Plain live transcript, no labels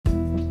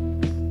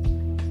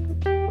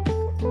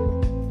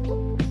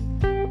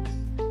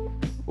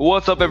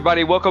What's up,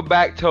 everybody? Welcome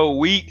back to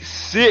week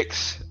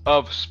 6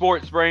 of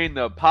Sports Brain,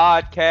 the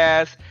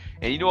podcast.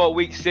 And you know what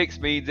week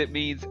 6 means? It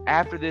means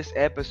after this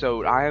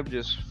episode, I am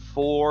just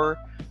 4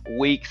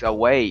 weeks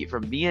away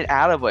from being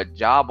out of a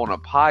job on a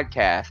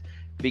podcast,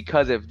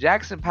 because if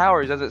Jackson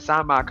Powers doesn't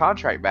sign my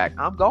contract back,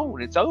 I'm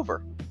gone. It's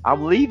over.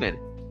 I'm leaving.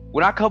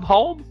 When I come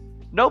home,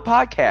 no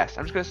podcast.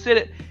 I'm just going to sit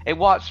it and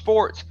watch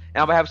sports,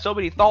 and I'm going to have so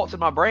many thoughts in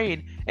my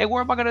brain, and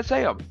where am I going to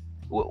say them?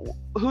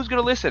 Who's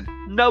going to listen?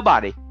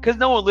 Nobody, because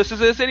no one listens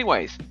to this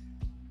anyways.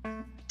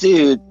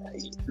 Dude,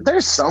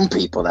 there's some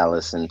people that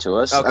listen to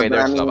us. Okay,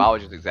 there's some. I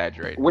was just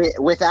exaggerating.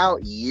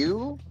 Without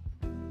you,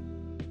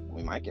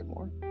 we might get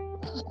more.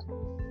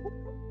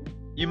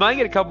 You might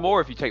get a couple more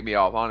if you take me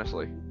off,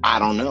 honestly. I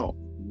don't know.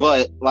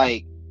 But,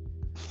 like,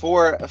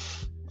 four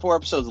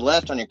episodes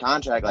left on your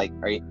contract, like,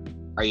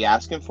 are you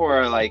asking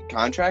for a, like,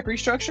 contract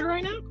restructure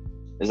right now?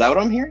 Is that what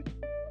I'm hearing?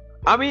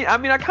 I mean,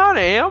 I kind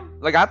of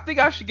am. Like, I think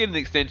I should get an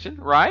extension,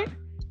 right?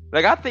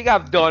 Like, I think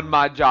I've done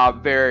my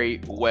job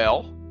very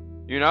well,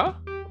 you know?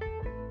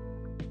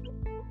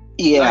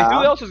 Yeah. Like,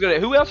 who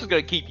else is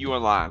gonna keep you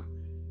in line?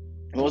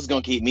 What's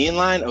gonna keep me in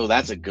line? Oh,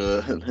 that's a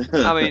good.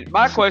 I mean,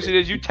 my question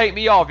is, you take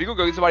me off, you're gonna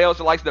go get somebody else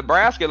that likes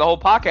Nebraska. The whole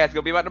podcast is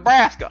gonna be about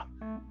Nebraska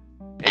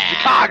and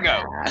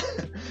Chicago.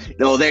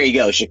 No, there you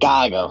go,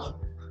 Chicago.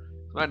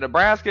 Like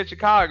Nebraska and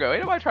Chicago.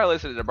 Ain't nobody try to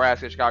listen to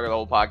Nebraska and Chicago the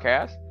whole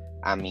podcast.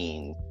 I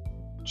mean,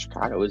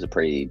 Chicago is a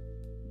pretty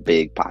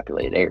big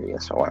populated area,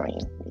 so I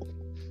mean.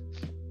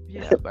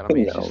 Yeah, but I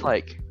mean, it's just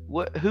like,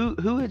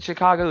 who in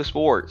Chicago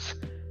sports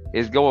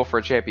is going for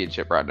a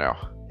championship right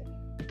now?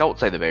 Don't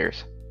say the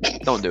Bears.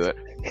 Don't do it.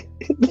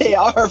 They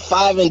are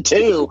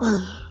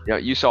 5-2. Yeah,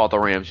 you saw what the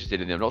Rams just did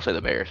to them. Don't say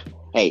the Bears.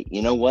 Hey,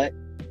 you know what?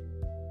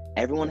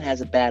 Everyone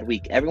has a bad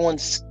week.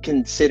 Everyone's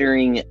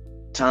considering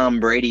Tom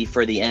Brady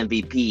for the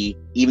MVP,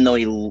 even though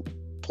he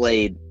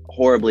played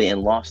horribly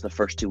and lost the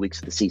first 2 weeks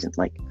of the season.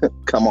 Like,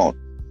 come on.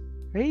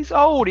 He's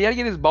old. He got to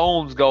get his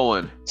bones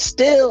going.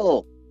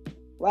 Still,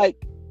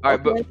 like. All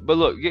right, okay. but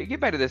look, get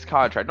back to this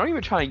contract. Don't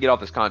even try and get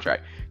off this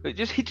contract.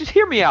 Just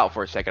hear me out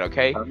for a second,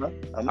 okay? All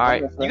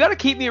right, you got to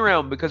keep me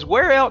around, because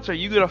where else are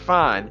you going to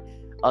find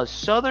a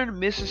Southern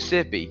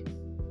Mississippi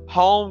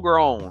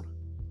homegrown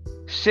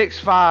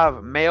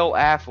 6'5" male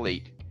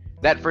athlete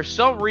that for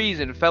some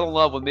reason fell in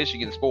love with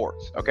Michigan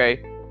sports,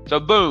 okay? So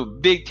boom,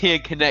 Big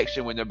Ten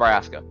connection with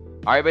Nebraska.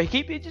 All right, but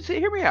just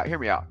hear me out.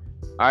 All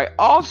right,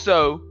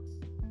 also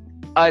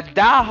a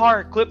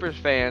diehard Clippers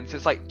fan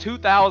since like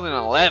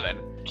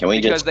 2011.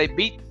 Because they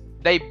beat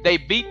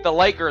the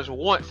Lakers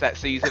once that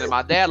season, and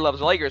my dad loves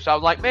the Lakers, so I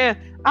was like,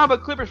 man, I'm a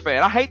Clippers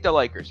fan. I hate the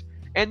Lakers,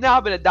 and now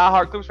I've been a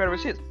diehard Clippers fan ever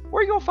since. Where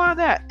are you gonna find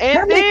that?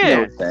 And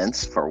that makes no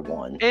sense for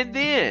one. And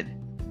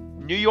then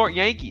New York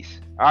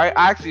Yankees. All right,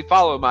 I actually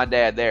follow my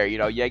dad there,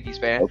 Yankees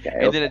fan,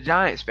 and then a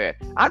Giants fan.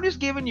 I'm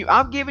giving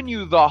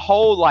you the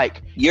whole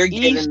like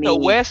East to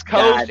West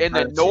Coast and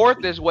the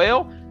North as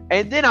well,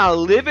 and then I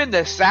live in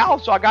the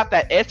South, so I got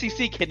that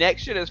SEC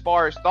connection as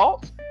far as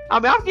thoughts. I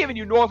mean, I'm giving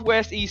you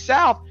Northwest, East,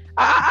 South.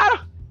 I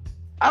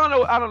don't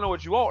know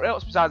what you want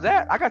else besides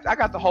that. I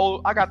got the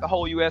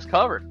whole U.S.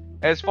 covered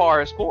as far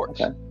as sports.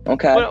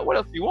 Okay. What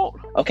else do you want?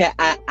 Okay,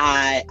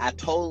 I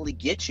totally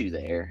get you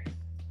there.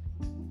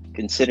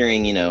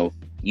 Considering you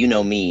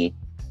know me,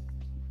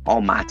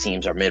 all my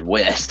teams are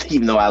Midwest,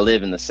 even though I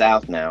live in the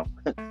South now.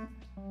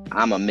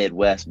 I'm a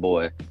Midwest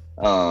boy,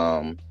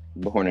 born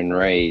and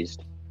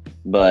raised.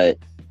 But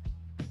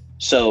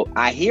so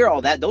I hear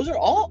all that. Those are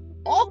all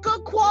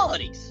good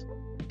qualities.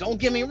 Don't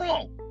get me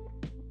wrong.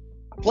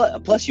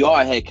 Plus, you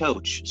are a head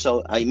coach,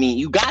 so I mean,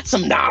 you got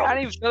some knowledge. I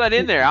didn't even throw that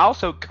in there. I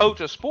also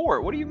coach a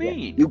sport. What do you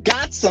mean? You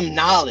got some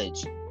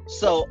knowledge.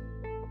 So,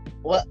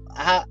 what?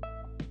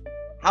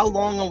 How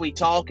long are we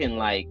talking?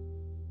 Like,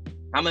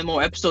 how many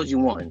more episodes you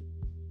want?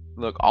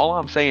 Look, all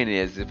I'm saying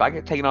is, if I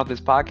get taken off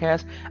this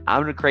podcast,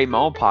 I'm going to create my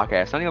own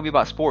podcast. It's not going to be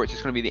about sports.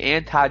 It's going to be the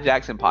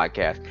Anti-Jackson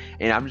podcast,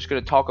 and I'm just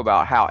going to talk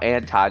about how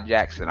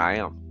anti-Jackson I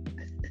am.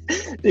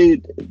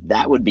 Dude,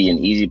 that would be an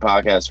easy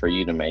podcast for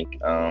you to make.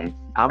 I'm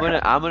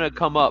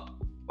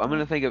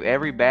gonna think of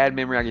every bad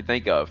memory I can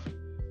think of,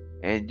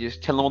 and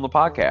just tell them on the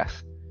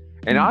podcast.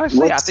 And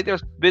honestly, I think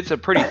there's been some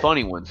pretty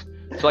funny ones.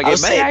 So like,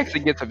 it may actually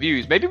get some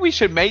views. Maybe we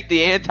should make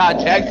the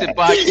Anti-Jackson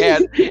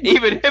podcast,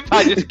 even if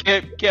I just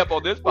kept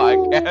on this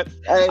podcast.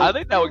 I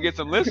think that would get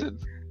some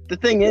listens. The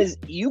thing is,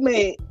 you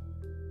may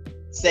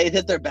say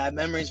that they're bad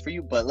memories for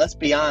you, but let's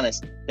be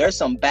honest. There's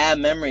some bad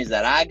memories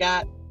that I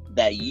got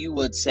that you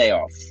would say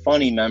are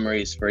funny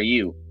memories for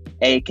you,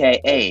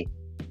 aka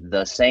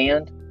the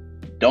sand.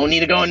 Don't need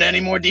to go into any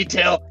more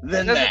detail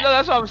than that. No,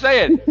 that's what I'm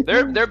saying.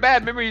 They're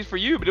bad memories for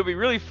you, but it'll be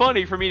really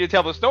funny for me to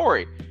tell the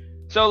story.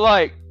 So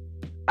like,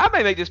 I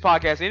may make this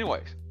podcast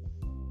anyways.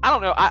 I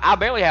don't know. I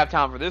barely have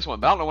time for this one,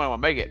 but I don't know when I'm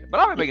gonna make it.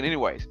 But I'm gonna make it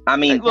anyways. I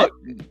mean, look,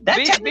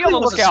 be on the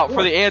lookout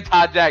for the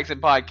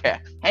Anti-Jackson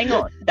podcast. Hang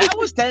on, that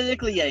was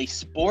technically a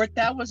sport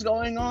that was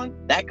going on.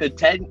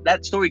 That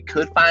story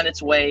could find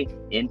its way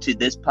into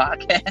this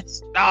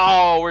podcast.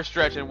 Oh, we're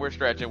stretching.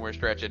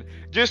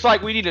 Just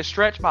like we need to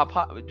stretch my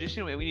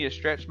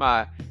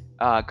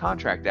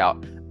contract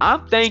out.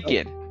 I'm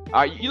thinking.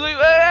 All right, hey,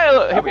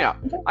 look, hear me out.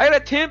 I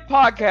got a 10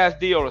 podcast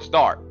deal to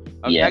start.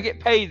 Okay, Yeah. I get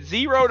paid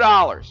 $0.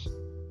 All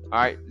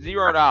right,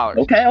 $0.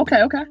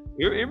 Okay.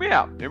 Hear me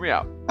out. Hear me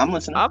out. I'm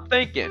listening. I'm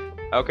thinking.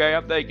 Okay,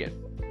 I'm thinking.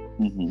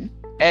 Mm-hmm.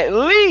 At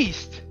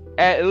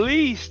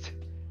least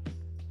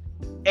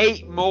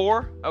 8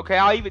 more. Okay,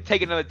 I'll even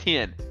take another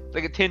 10. It's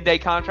like a 10-day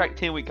contract,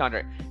 10-week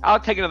contract. I'll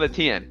take another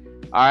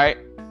 10. All right.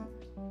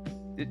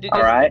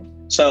 All right.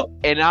 So.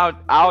 And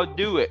I'll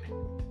do it.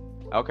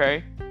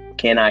 Okay.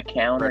 Can I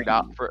counter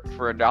for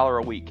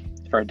 $1 a week?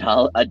 For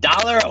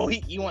 $1 a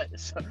week? You want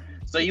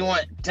so you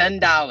want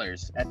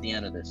 $10 at the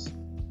end of this?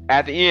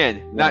 At the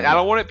end. Not, I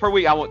don't want it per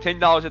week. I want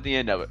 $10 at the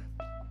end of it.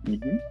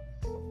 Mm-hmm.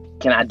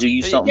 Can I do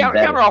you something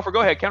better? Counter offer. Go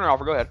ahead. Counter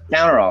offer.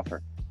 Counter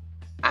offer.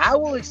 I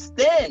will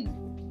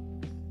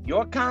extend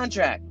your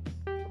contract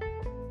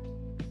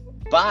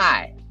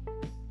by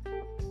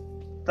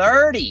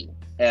 30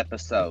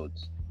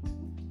 episodes,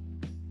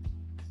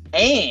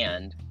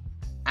 and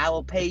I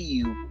will pay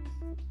you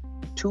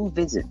 2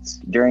 visits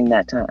during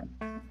that time.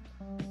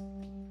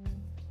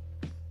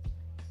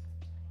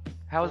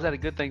 How is that a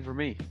good thing for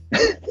me?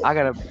 I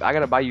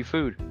gotta buy you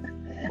food.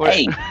 What?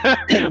 Hey,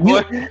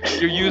 what?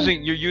 You're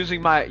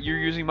using my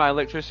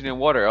electricity and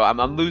water.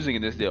 I'm losing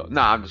in this deal.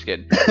 Nah, I'm just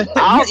kidding.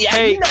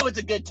 You know it's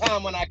a good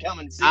time when I come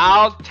and see you.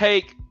 I'll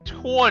take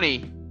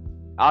 20.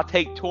 I'll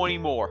take 20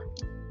 more.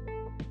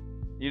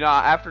 You know,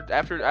 after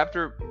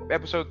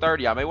episode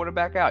 30, I may want to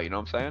back out. You know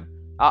what I'm saying?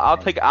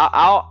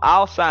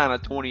 I'll sign a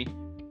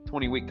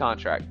 20-week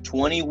contract.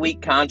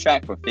 20-week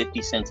contract for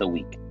 50 cents a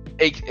week.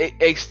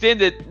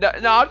 Extended. No,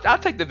 I'll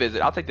take the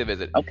visit.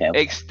 Okay.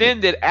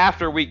 Extended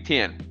after week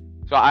 10.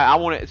 So I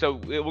want it. So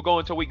it will go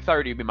until week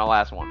 30. Will be my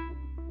last one.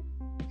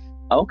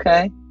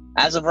 Okay.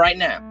 As of right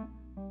now,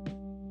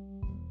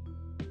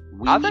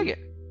 I'll take it.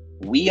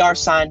 We are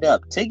signed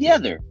up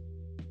together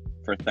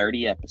for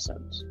 30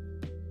 episodes.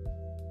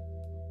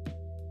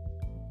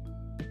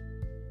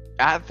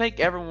 I think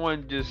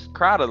everyone just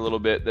cried a little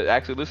bit that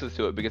actually listens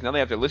to it, because now they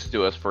have to listen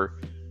to us for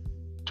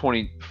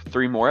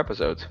 23 more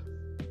episodes.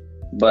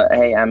 But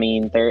hey, I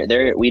mean,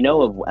 we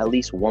know of at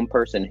least one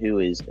person who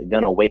is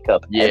gonna wake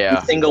up every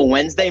single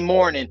Wednesday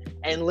morning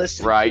and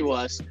listen to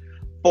us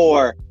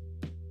for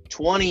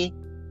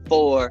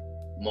 24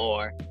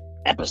 more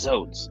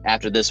episodes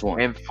after this one.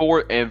 And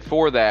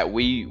for that,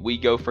 we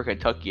go for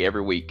Kentucky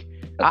every week.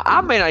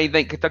 I may not even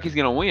think Kentucky's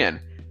gonna win,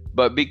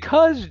 but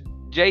because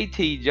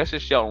JT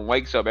Justice Shelton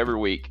wakes up every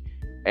week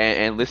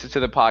and listens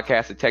to the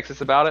podcast and texts us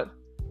about it,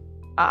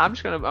 I'm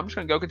just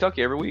gonna go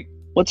Kentucky every week.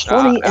 What's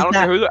funny I don't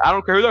care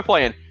who they're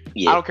playing.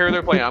 Yeah. I don't care who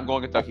they're playing. I'm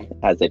going Kentucky.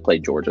 As they play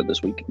Georgia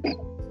this week.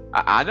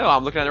 I know.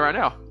 I'm looking at it right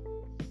now.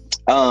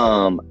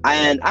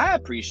 And I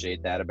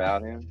appreciate that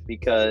about him,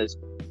 because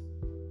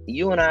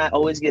you and I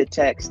always get a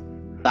text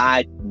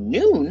by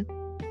noon.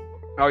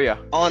 Oh yeah.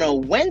 On a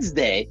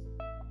Wednesday,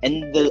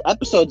 and the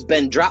episode's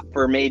been dropped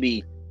for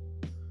maybe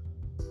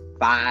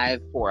 4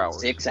 hours,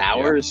 6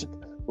 hours.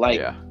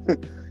 Yeah.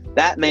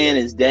 That man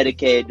is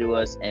dedicated to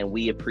us, and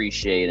we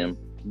appreciate him.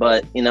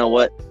 But you know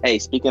what? Hey,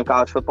 speaking of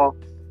college football,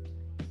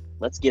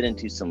 let's get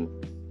into some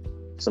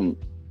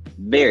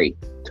very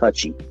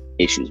touchy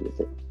issues with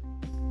it.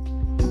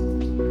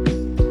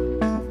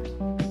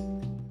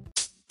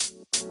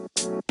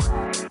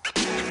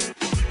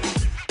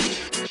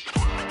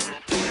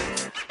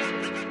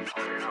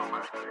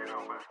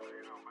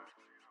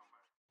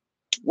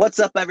 What's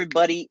up,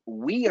 everybody?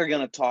 We are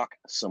going to talk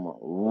some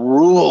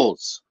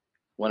rules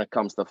when it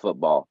comes to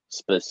football,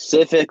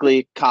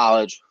 specifically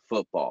college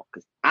football,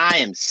 because I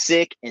am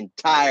sick and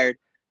tired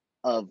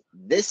of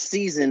this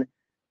season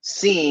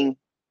seeing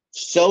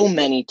so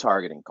many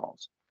targeting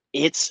calls.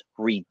 It's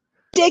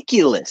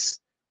ridiculous.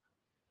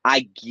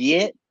 I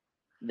get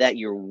that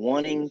you're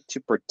wanting to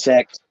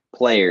protect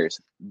players,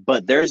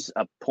 but there's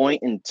a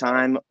point in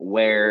time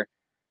where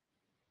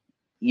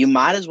you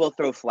might as well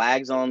throw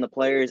flags on the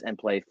players and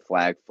play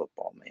flag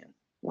football, man.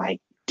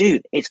 Like,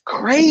 dude, it's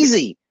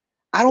crazy.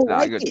 I don't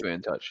like it.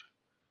 In touch.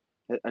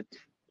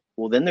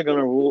 Well, then they're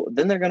gonna rule.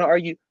 Then they're gonna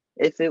argue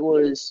if it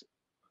was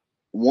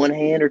one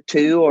hand or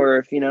two, or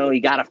if he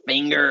got a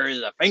finger,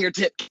 a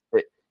fingertip.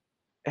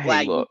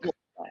 Hey, look.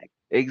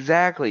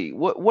 Exactly.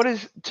 What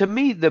is, to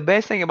me, the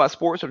best thing about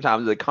sports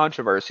sometimes is the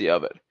controversy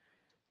of it.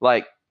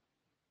 Like,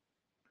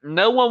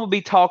 no one would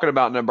be talking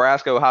about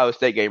Nebraska-Ohio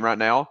State game right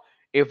now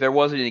if there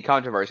wasn't any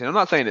controversy. And I'm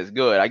not saying it's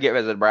good. I get,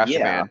 as a Nebraska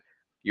fan,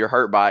 you're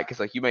hurt by it,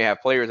 because you may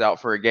have players out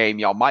for a game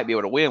y'all might be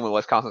able to win with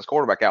Wisconsin's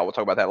quarterback out. We'll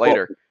talk about that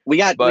later. Well, we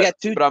got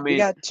two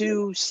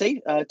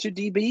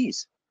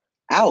DBs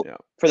out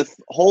for the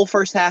whole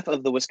first half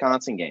of the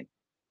Wisconsin game.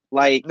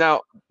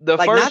 Now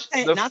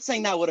not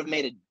saying that would have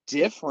made a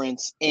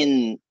difference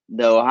in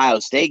the Ohio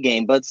State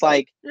game, but it's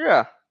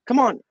come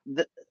on,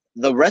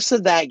 the rest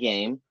of that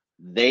game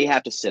they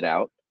have to sit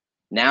out.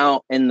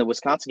 Now in the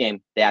Wisconsin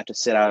game they have to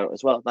sit out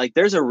as well.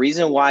 There's a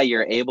reason why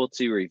you're able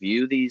to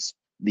review these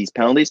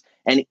penalties,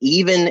 and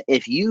even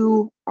if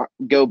you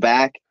go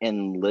back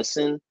and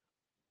listen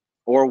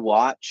or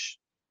watch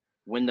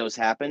when those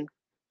happen,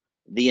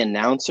 the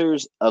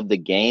announcers of the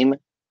game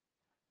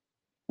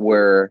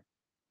were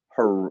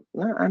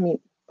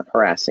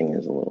harassing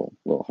is a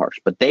little harsh,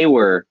 but they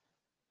were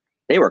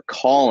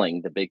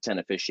calling the Big Ten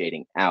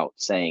officiating out,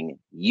 saying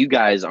you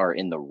guys are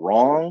in the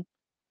wrong.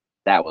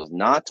 That was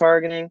not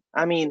targeting.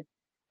 I mean,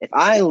 if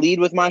I lead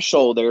with my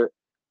shoulder,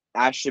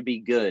 I should be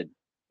good.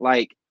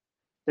 Like,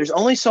 there's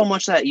only so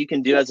much that you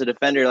can do as a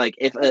defender. Like,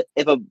 if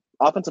a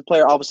offensive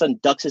player all of a sudden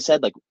ducks his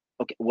head, like,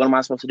 okay, what am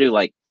I supposed to do?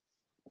 Like,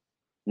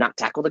 not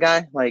tackle the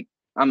guy? Like,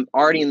 I'm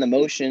already in the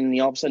motion, and he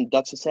all of a sudden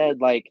ducks his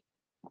head. Like,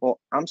 well,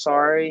 I'm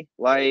sorry.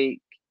 Like,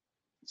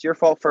 it's your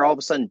fault for all of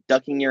a sudden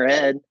ducking your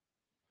head.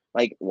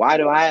 Like, why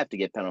do I have to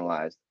get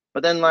penalized?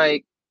 But then,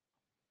 like,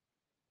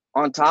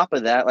 on top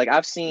of that, like,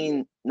 I've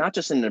seen, not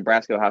just in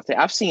Nebraska, Ohio State,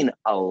 I've seen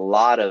a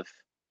lot of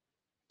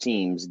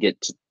teams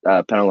get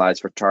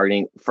penalized for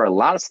targeting for a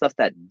lot of stuff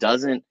that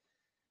doesn't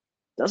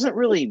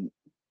really,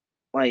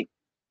 like,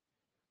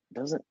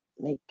 doesn't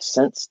make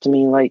sense to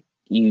me. Like,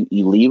 you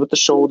lead with the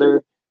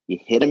shoulder, you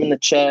hit him in the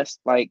chest,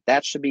 like,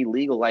 that should be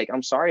legal. Like,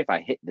 I'm sorry if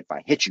I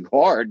hit you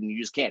hard and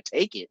you just can't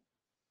take it,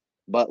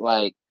 but,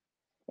 like,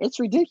 it's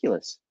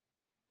ridiculous.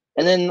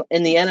 And then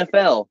in the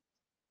NFL,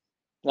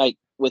 like,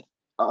 with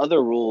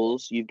other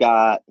rules, you've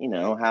got,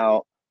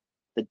 how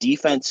the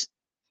defense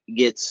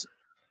gets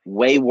a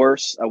way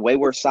worse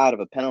side of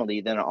a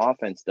penalty than an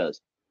offense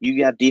does.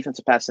 You have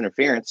defensive pass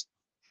interference,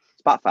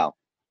 spot foul.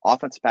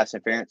 Offensive pass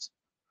interference,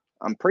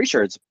 I'm pretty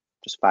sure it's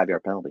just a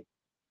 5-yard penalty,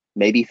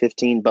 maybe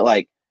 15. But,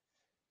 like,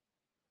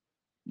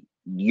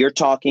 you're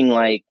talking,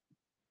 like,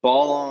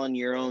 ball on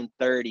your own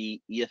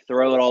 30, you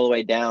throw it all the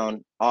way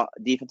down,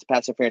 defensive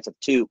pass interference of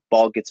 2,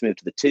 ball gets moved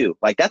to the 2.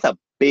 Like, that's a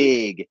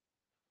big,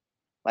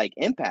 like,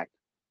 impact.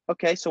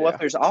 Okay, so what if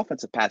there's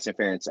offensive pass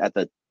interference at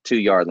the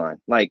 2-yard line?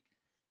 Like,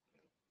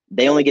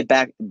 they only get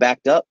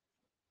backed up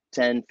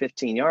 10,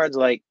 15 yards.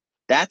 Like,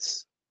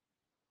 that's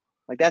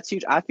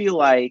huge. I feel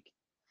like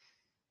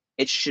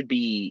it should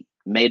be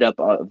made up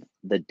of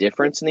the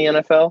difference in the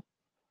NFL.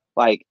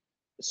 Like,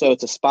 so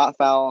it's a spot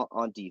foul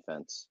on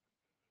defense.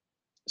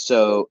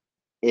 So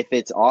if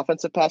it's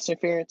offensive pass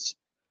interference,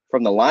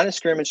 from the line of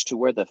scrimmage to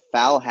where the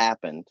foul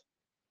happened,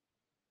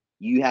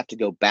 you have to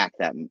go back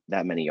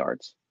that many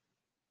yards.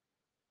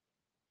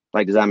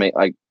 Like, does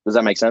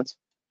that make sense?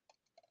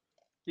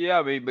 Yeah,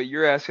 I mean, but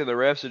you're asking the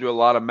refs to do a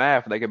lot of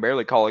math, and they can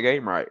barely call a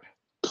game right.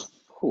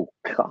 Oh,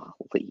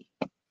 golly.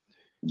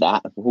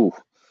 That, ooh.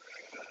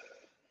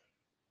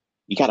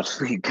 You got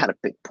a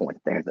big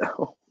point there,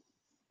 though.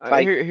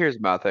 Like, here's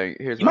my thing.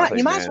 You might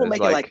as well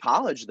make it like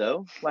college,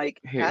 though. Like,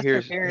 pass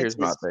interference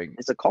my thing.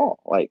 It's a call.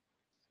 Like,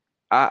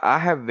 I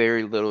have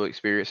very little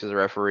experience as a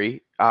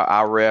referee.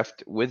 I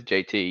refed with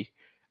JT.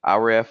 I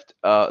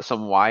refed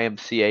some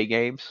YMCA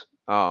games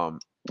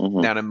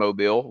down in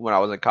Mobile when I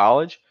was in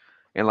college,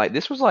 and, like,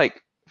 this was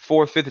like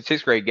 4th, 5th, and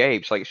 6th grade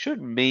games. Like, it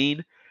shouldn't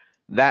mean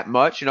that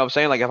much, you know what I'm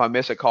saying? Like, if I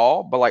miss a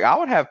call, but, like, I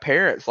would have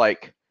parents,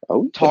 like,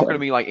 talking to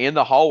me, like, in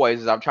the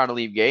hallways as I'm trying to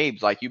leave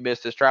games, like, you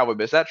missed this travel,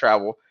 missed that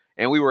travel,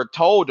 and we were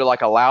told to,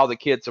 like, allow the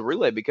kids to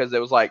relay because it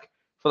was, like,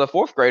 for the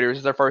 4th graders,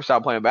 it's their first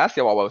time playing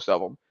basketball, most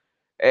of them.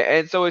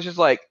 And so it's just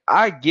like,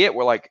 I get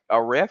where, like,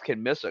 a ref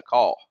can miss a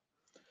call.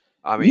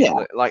 I mean,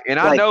 yeah, like, and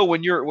I know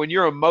when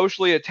you're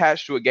emotionally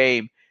attached to a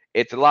game,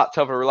 it's a lot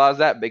tougher to realize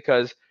that,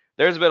 because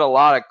there's been a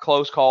lot of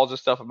close calls and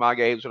stuff in my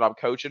games when I'm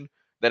coaching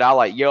that I,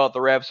 like, yell at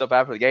the ref stuff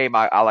after the game.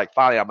 I like,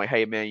 finally, I'm like,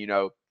 hey man,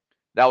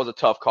 that was a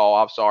tough call.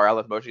 I'm sorry. I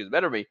let emotions get the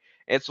better of me.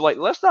 And so, like,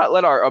 let's not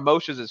let our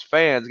emotions as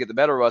fans get the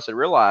better of us and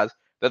realize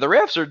that the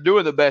refs are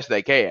doing the best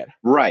they can.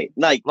 Right.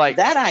 Like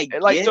that I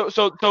get. Like, so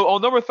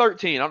on number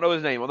 13, I don't know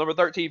his name, on number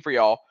 13 for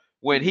y'all,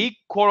 when he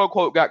quote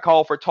unquote got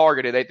called for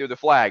targeted, they threw the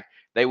flag.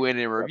 They went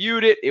and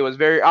reviewed it. It was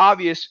very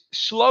obvious,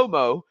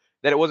 slow-mo,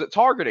 that it wasn't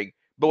targeting.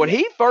 But when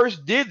he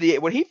first made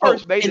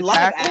the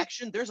live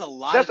action, there's a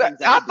lot of things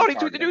I thought he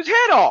took the dude's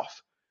head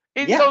off.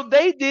 And so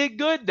they did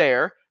good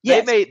there.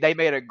 Yes. They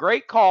made a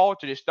great call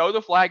to just throw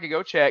the flag and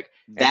go check.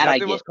 And that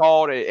nothing was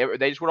called.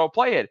 They just went on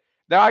playing.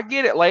 Now I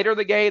get it. Later in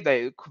the game,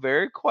 they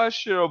very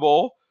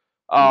questionable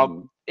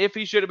if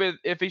he should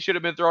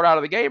have been thrown out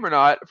of the game or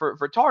not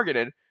for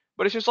targeting.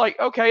 But it's just like,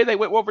 okay, they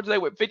went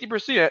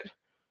 50%.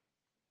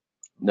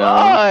 No,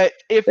 but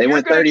if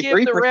you're going to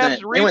give the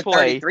refs replay, they went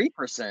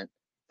 33%.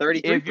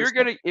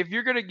 33%. If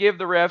you're gonna give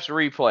the refs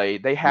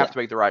replay, they have to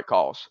make the right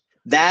calls.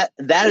 That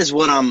is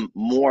what I'm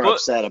more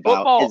upset about.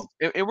 Football,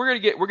 and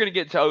we're gonna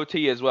get to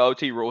OT as well,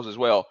 OT rules as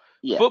well.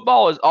 Yeah.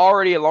 Football is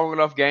already a long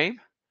enough game.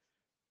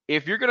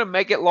 If you're gonna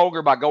make it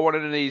longer by going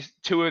into these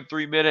 2 and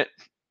 3 minute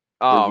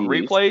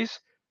replays,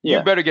 you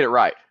better get it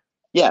right.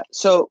 Yeah.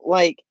 So,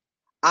 like,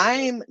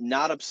 I'm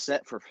not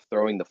upset for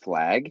throwing the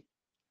flag.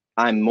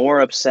 I'm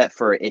more upset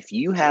for if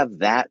you have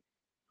that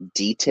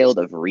detailed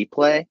of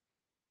replay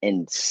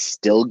and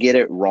still get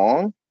it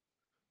wrong.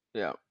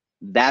 Yeah.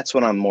 That's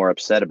what I'm more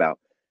upset about.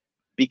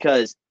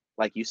 Because,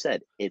 like you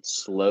said,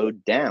 it's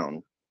slowed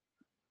down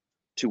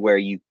to where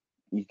you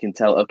can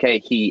tell, okay,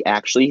 he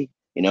actually,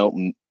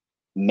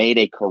 made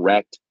a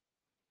correct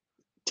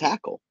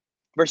tackle.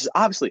 Versus,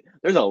 obviously,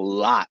 there's a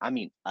lot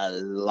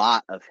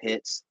of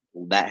hits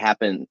that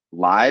happen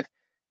live,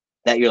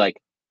 that you're like,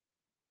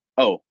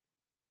 oh,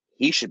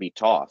 he should be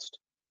tossed,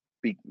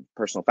 be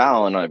personal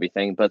foul and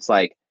everything. But it's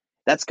like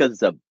that's because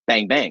it's a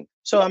bang bang.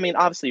 So I mean,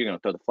 obviously you're gonna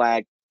throw the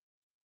flag,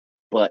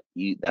 but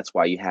that's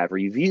why you have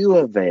review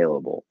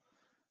available.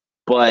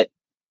 But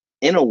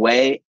in a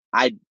way,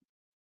 I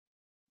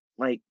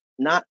like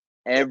not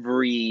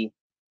every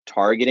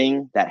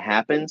targeting that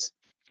happens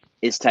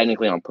is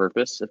technically on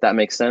purpose, if that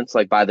makes sense,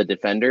 like by the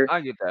defender.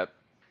 I get that.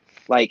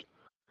 Like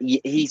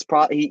he's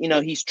probably,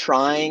 he's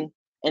trying,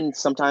 and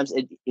sometimes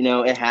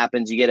it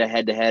happens. You get a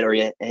head to head, or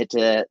you hit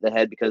to the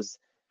head because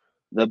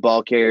the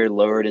ball carrier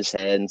lowered his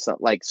head and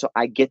something like. So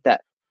I get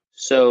that.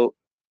 So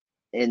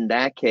in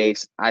that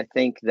case, I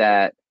think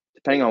that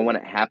depending on when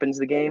it happens,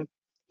 the game,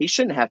 he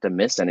shouldn't have to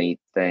miss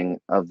anything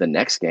of the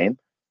next game.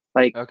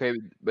 Like, Okay,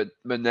 but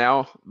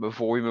now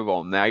before we move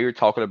on, now you're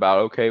talking about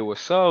okay, well,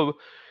 so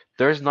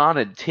there's not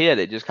intent;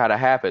 it just kind of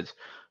happens.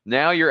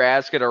 Now you're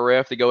asking a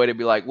ref to go in and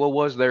be like, "Well,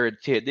 was there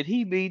intent? Did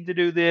he mean to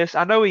do this?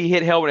 I know he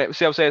hit helmet."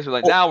 See what I'm saying? So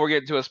like well, now we're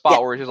getting to a yeah,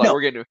 spot where it's just like no,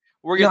 we're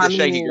no, getting to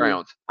shaky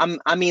grounds.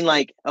 I mean,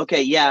 like,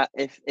 okay, yeah,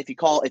 if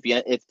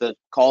the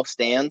call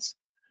stands,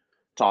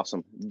 toss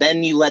him.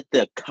 Then you let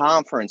the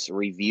conference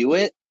review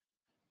it,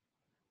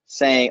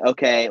 saying,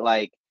 okay,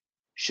 like,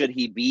 should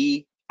he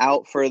be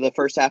out for the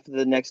first half of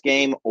the next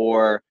game,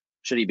 or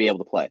should he be able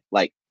to play?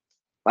 Like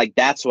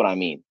that's what I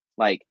mean.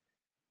 Like,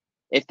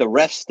 if the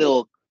ref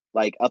still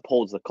like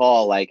upholds the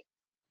call, like,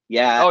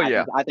 yeah, Oh I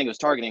yeah, think it was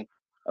targeting.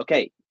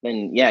 Okay,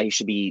 then yeah, he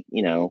should be,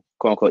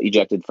 quote unquote,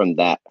 ejected from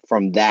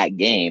that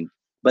game.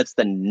 But it's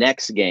the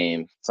next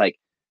game. It's like,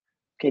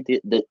 okay,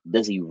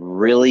 does he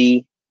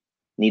really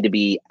need to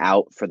be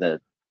out for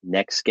the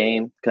next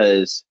game?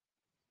 Because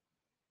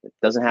it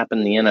doesn't happen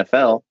in the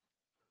NFL.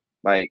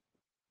 Like,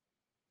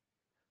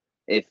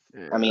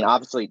 I mean, yeah,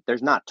 obviously,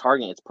 there's not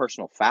targeting; it's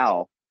personal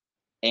foul,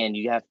 and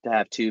you have to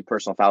have two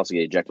personal fouls to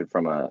get ejected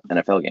from a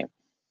NFL game.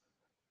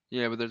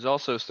 yeah. But there's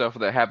also stuff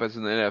that happens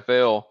in the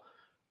NFL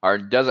or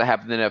doesn't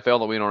happen in the NFL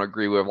that we don't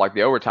agree with, like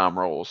the overtime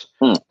rules.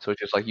 Hmm. So it's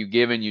just like you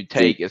give and you See,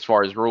 take as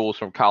far as rules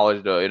from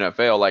college to NFL.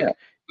 yeah, Like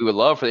we would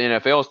love for the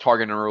NFL's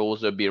targeting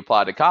rules to be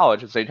applied to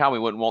college. At the same time, we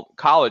wouldn't want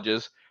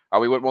colleges or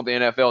we wouldn't want the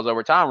NFL's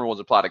overtime rules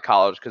applied to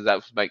college because that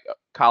would make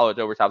college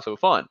overtime so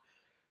fun.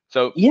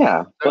 So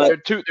yeah, but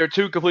they're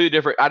two completely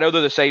different. I know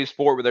they're the same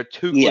sport, but they're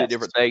two completely yes,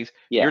 different things.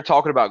 yeah, You're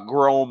talking about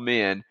grown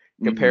men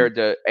hmm, compared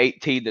to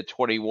 18 to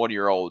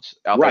 21-year-olds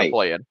out there right.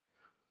 playing.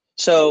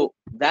 So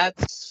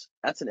that's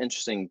an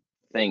interesting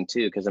thing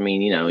too, because I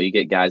mean, you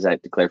get guys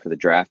that declare for the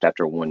draft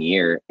after 1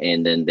 year,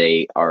 and then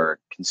they are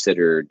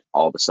considered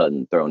all of a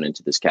sudden thrown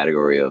into this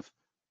category of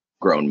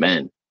grown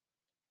men,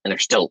 and they're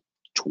still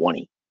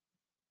 20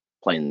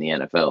 playing in the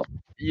NFL.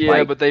 Yeah,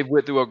 Like, but they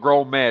went through a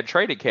grown man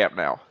training camp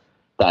now.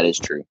 that is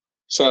true.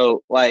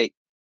 So, like,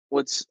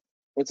 what's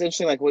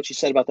interesting, like what you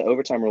said about the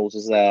overtime rules,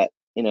 is that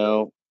in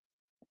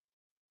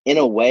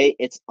a way,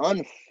 it's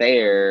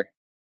unfair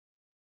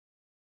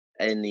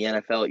in the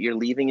NFL. You're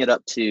leaving it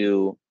up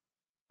to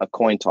a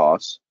coin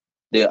toss.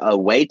 The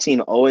away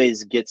team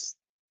always gets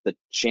the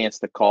chance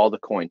to call the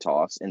coin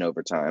toss in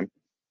overtime.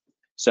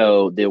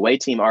 So the away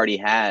team already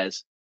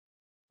has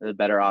the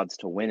better odds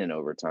to win in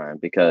overtime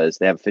because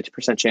they have a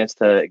 50% chance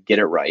to get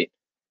it right.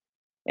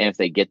 And if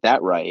they get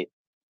that right,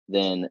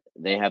 then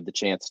they have the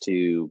chance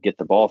to get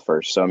the ball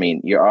first. So, I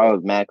mean, you're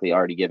automatically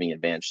already giving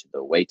advantage to the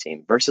away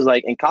team versus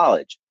like in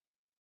college.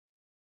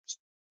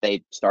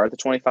 They start at the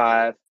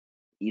 25,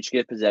 each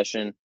get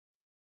possession.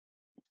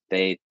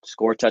 They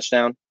score a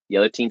touchdown. The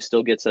other team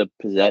still gets a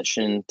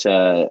possession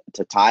to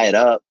tie it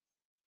up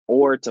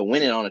or to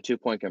win it on a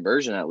 2-point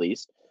conversion at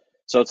least.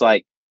 So it's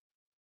like,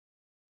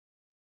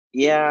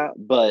 yeah,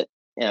 but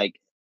like,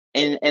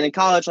 and in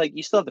college, like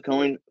you still have the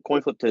coin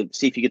flip to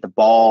see if you get the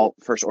ball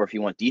first or if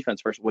you want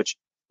defense first, which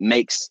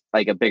makes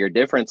like a bigger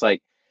difference.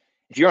 Like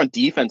if you're on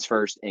defense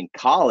first in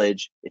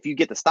college, if you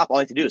get the stop, all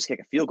you have to do is kick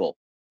a field goal.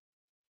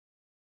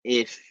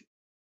 If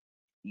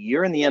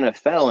you're in the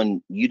NFL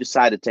and you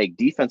decide to take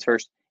defense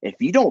first, if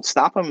you don't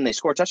stop them and they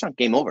score a touchdown,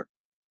 game over.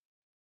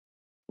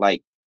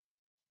 Like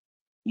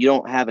you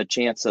don't have a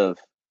chance of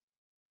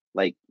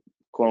like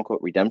quote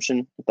unquote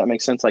redemption, if that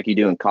makes sense, like you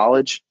do in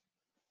college.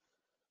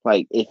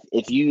 Like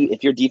if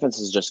your defense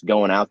is just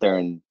going out there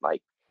and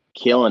like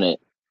killing it,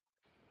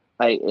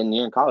 like and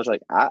you're in college,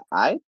 like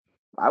I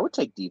would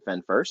take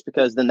defense first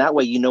because then that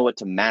way you know what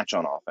to match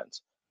on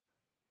offense.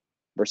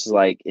 Versus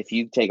like if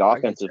you take I get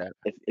offensive that.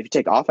 if you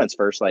take offense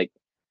first, like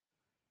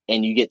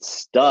and you get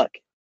stuck,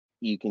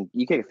 you kick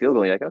a field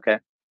goal, you're like, okay,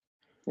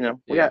 Yeah.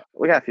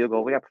 we got a field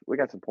goal, we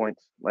got some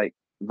points. Like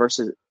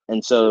versus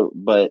and so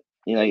but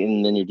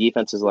and then your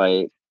defense is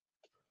like,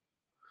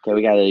 okay,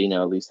 we gotta,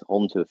 at least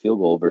hold them to a field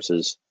goal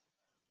versus,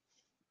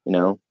 you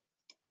know,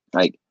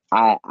 like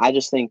I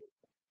just think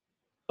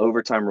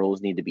overtime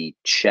rules need to be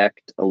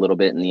checked a little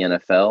bit in the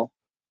NFL.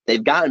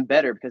 They've gotten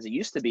better because it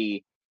used to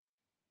be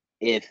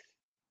if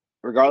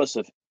regardless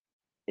of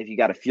if you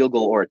got a field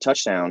goal or a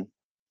touchdown,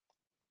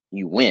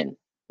 you win.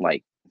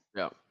 Like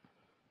Yeah.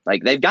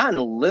 like they've gotten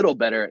a little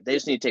better. They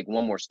just need to take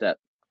one more step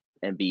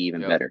and be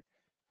even Yep. better.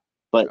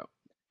 But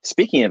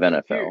speaking of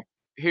NFL,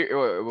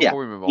 before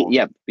we move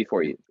on,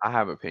 before you, I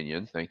have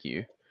opinions. Thank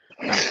you.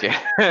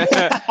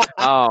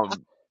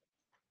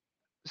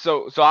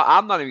 So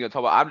I'm not even gonna talk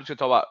about. I'm just gonna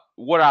talk about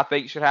what I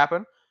think should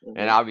happen,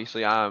 and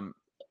obviously I'm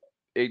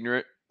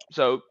ignorant,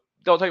 so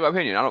don't take my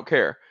opinion. I don't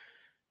care.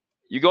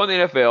 You go in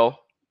the NFL,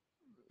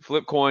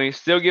 flip coin,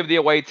 still give the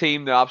away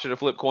team the option to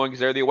flip coin because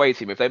they're the away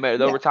team. If they made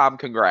it overtime,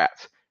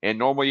 congrats. In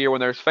normal year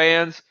when there's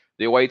fans,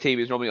 the away team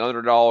is normally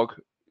underdog,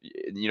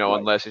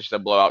 unless it's just a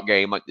blowout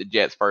game like the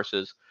Jets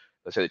versus,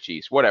 let's say, the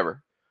Chiefs,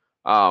 whatever.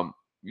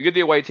 You give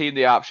the away team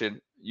the option.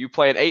 You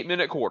play an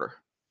 8-minute quarter.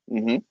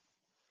 Mm-hmm.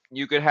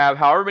 You could have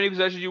however many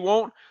possessions you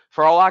want.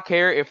 For all I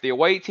care, if the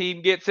away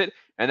team gets it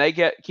and they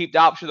keep the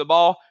option of the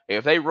ball,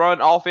 if they run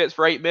offense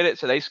for 8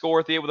 minutes and they score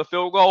at the end with a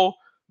field goal,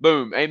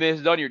 boom, 8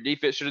 minutes done. Your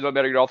defense should have done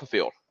better to get off the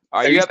field. All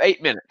right, so you have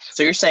 8 minutes.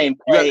 So you're saying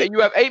you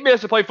have 8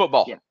 minutes to play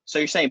football. Yeah. So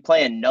you're saying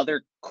play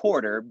another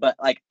quarter, but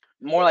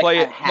more like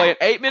play an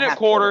 8-minute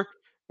quarter.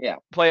 Yeah.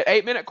 Play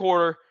an 8-minute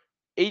quarter.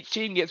 Each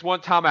team gets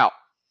one timeout.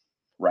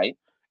 Right.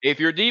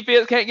 If your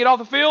defense can't get off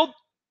the field,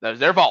 that's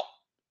their fault.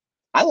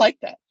 I like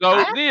that.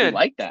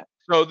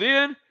 So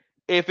then,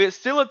 if it's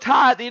still a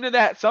tie at the end of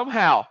that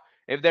somehow,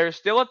 if there's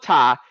still a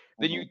tie,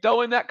 then you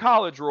throw in that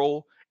college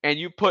rule and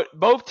you put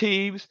both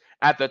teams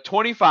at the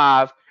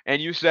 25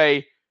 and you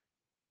say,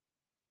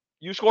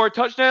 you score a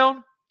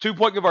touchdown,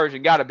 2-point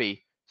conversion, got to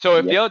be. So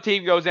if the other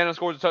team goes down and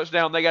scores a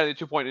touchdown, they got to do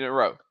 2 points in a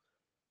row.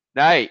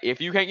 Now, hey, if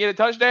you can't get a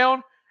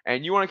touchdown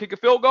and you want to kick a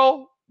field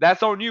goal,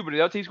 that's on you. But if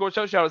the other team scores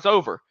a touchdown, it's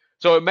over.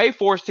 So it may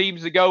force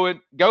teams to go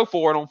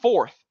for it on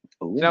fourth.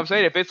 You know what I'm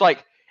saying? If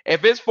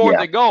it's fourth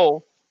and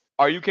goal,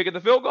 are you kicking the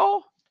field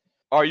goal?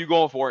 Or are you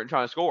going for it and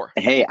trying to score?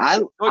 Hey,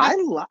 I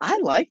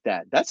like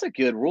that. That's a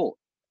good rule.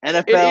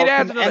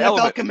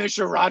 NFL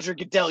Commissioner Roger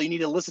Goodell, you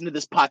need to listen to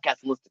this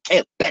podcast and listen to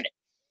Caleb Bennett.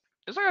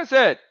 It's like I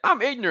said,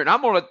 I'm ignorant.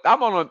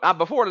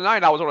 Before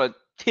tonight, I was on a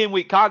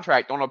 10-week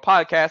contract on a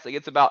podcast that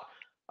gets about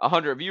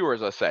 100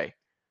 viewers, let's say.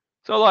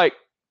 So,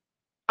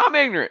 I'm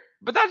ignorant.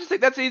 But I just think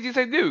that's the easiest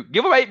thing to do.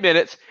 Give them 8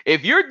 minutes.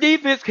 If your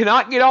defense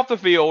cannot get off the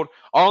field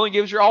or only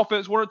gives your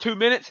offense 1 or 2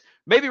 minutes,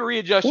 maybe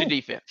readjust your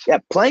defense. Yeah,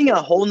 playing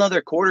a whole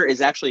nother quarter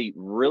is actually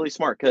really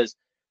smart because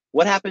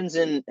what happens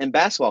in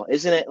basketball?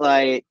 Isn't it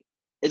like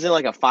a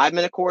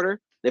 5-minute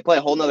quarter? They play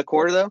a whole nother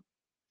quarter, though?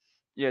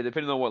 Yeah,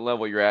 depending on what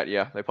level you're at,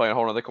 yeah, they play a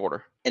whole nother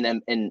quarter.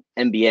 In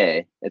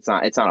NBA, it's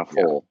not a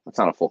full. It's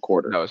not a full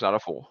quarter. No, it's not a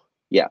full.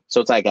 Yeah, so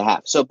it's like a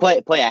half. So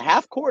play a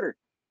half quarter.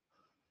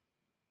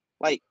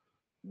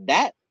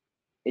 That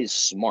is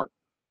smart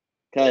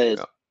because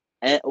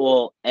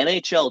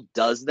NHL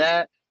does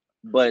that,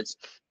 but it's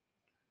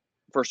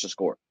first to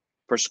score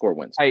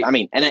wins. Hey,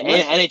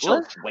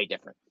 NHL is way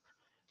different.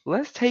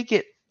 Let's take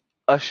it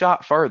a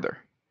shot further.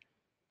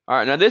 All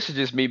right, now this is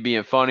just me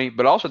being funny,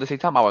 but also at the same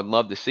time, I would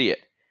love to see it.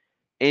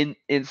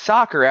 In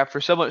soccer, after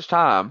so much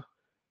time,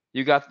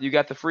 you got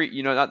the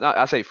free, not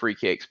I say free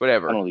kicks,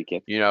 whatever. Penalty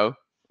kick.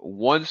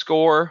 One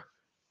score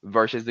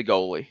versus the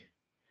goalie.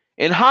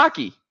 In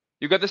hockey,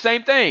 you got the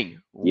same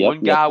thing.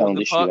 One guy with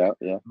the puck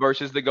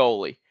versus the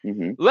goalie.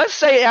 Mm-hmm. Let's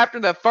say after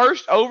the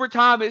first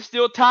overtime it's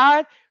still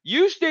tied,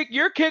 you stick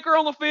your kicker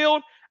on the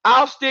field,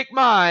 I'll stick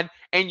mine,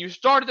 and you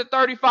start at the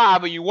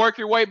 35 and you work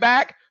your way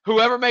back.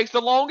 Whoever makes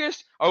the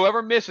longest or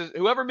whoever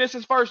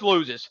misses first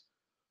loses.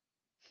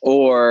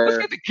 Or let's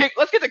get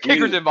the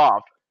kickers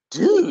involved.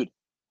 Dude.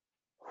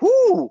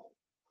 Whoo.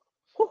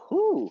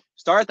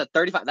 Start at the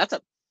 35.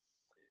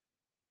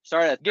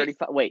 Start at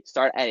 35. Wait,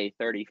 start at a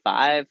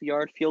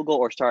 35-yard field goal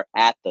or start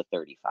at the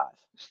 35?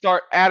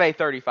 Start at a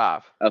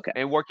 35. Okay.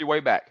 And work your way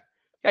back.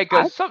 Okay,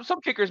 because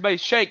some kickers may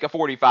shake a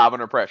 45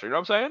 under pressure. You know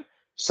what I'm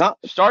saying?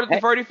 Start at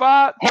the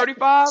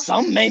 35.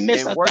 Some may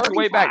miss and a work 35.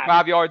 your way back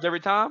 5 yards every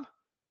time.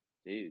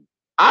 Dude.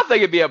 I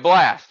think it'd be a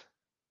blast.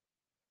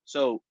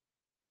 So,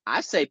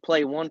 I say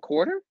play one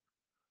quarter.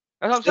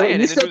 That's what I'm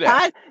saying. You still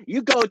tied,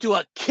 you go to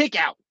a kick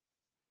out.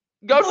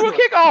 Go to a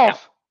kickoff.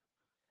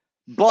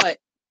 But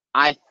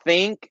I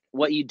think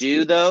what you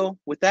do though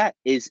with that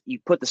is you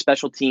put both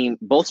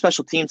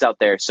special teams out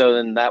there, so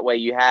then that way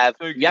you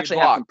actually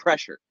have some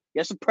pressure. You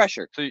have some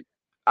pressure. So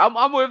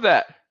I'm with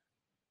that.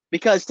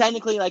 Because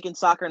technically, like in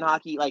soccer and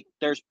hockey,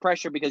 there's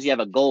pressure because you have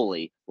a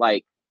goalie.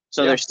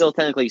 There's still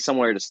technically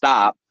somewhere to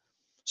stop.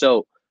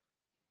 So,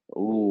 I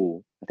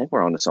think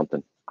we're on to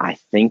something.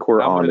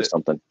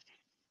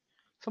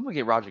 Someone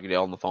get Roger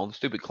Goodell on the phone, the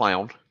stupid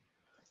clown.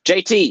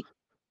 JT,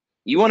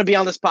 you want to be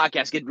on this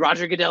podcast, get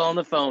Roger Goodell on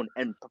the phone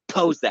and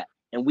propose that,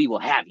 and we will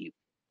have you.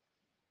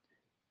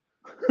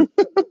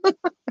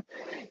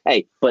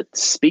 Hey, but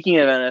speaking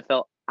of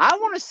NFL, I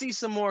want to see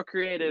some more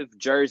creative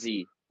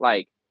jersey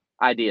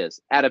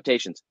ideas,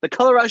 adaptations. The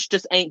Color Rush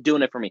just ain't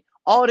doing it for me.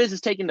 All it is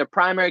taking their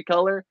primary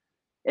color,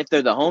 if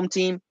they're the home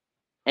team,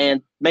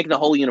 and making the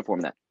whole uniform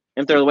that.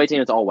 If they're the away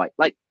team, it's all white.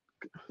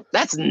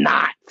 That's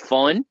not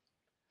fun.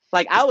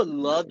 I would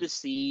love to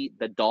see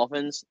the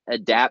Dolphins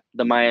adapt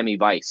the Miami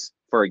Vice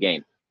for a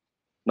game.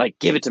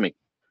 Give it to me.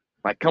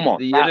 Come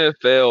on. The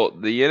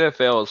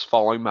NFL is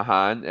falling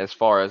behind as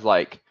far as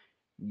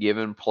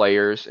giving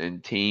players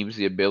and teams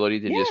the ability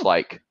to just Yeah,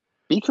 like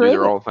be do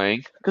their creative. own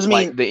thing. Because I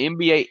Like mean,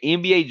 the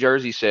NBA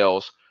jersey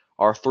sales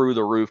are through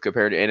the roof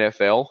compared to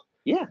NFL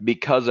yeah,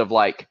 because of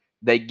like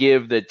they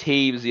give the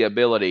teams the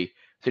ability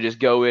to just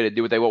go in and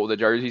do what they want with the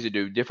jerseys and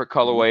do different mhm,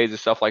 colorways and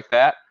stuff like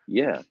that.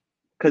 yeah.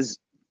 Because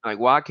Like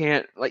why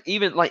can't like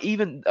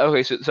even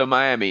okay, so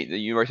Miami, the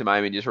University of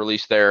Miami just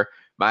released their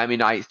Miami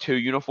Nights 2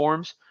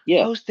 uniforms.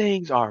 yeah, Those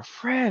things are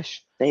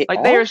fresh. they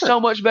Like they are are. so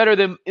much better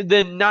than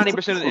 90%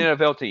 of the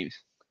NFL teams.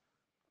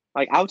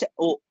 Like I would say,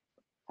 oh,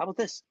 how about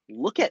this?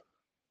 Look at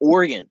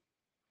Oregon.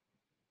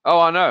 Oh,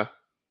 I know.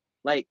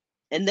 Like,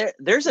 and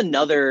there's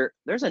another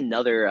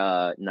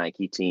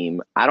Nike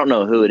team. I don't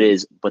know who it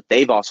is, but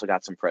they've also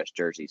got some fresh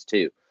jerseys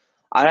too.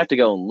 I'd have to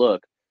go and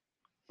look,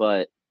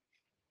 but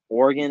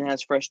Oregon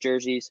has fresh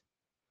jerseys.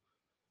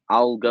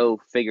 I'll go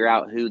figure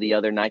out who the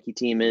other Nike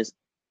team is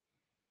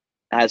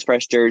has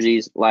fresh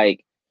jerseys.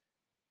 Like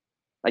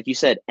you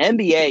said,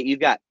 NBA, you've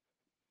got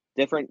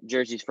different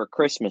jerseys for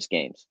Christmas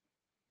games.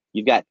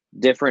 You've got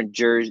different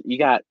jerseys. You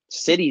got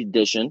City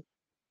Edition.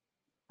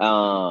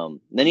 Then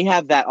you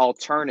have that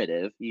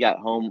alternative. You got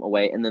home,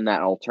 away, and then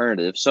that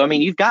alternative. So I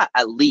mean, you've got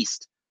at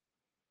least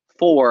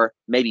 4,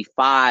 maybe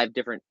 5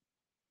 different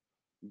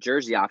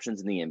jersey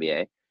options in the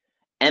NBA.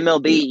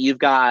 MLB, you've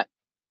got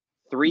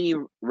 3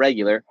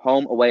 regular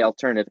home, away,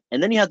 alternative,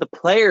 and then you have the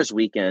Players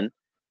Weekend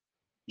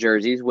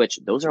jerseys, which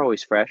those are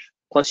always fresh.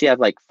 Plus, you have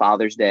like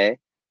Father's Day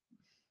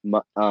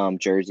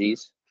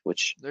jerseys,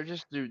 which They're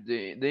just the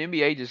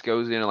NBA just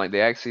goes in and like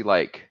they actually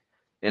like,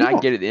 and I yeah.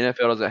 get it. The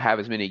NFL doesn't have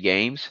as many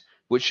games,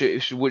 which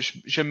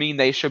should mean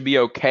they should be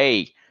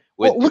okay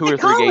Well, with look two at or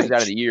three games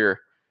out of college. the year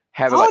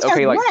having like College has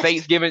okay like less,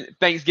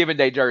 Thanksgiving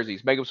Day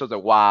jerseys, make them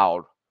something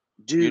wild,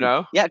 you dude.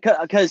 know? Yeah,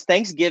 because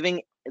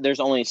Thanksgiving, there's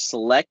only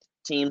select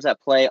teams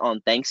that play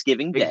on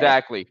Thanksgiving Day.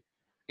 Exactly,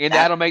 and That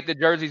that'll make the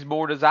jerseys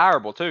more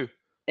desirable too.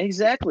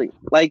 exactly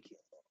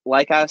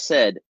like I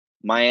said,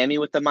 Miami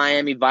with the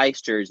Miami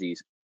Vice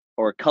jerseys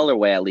or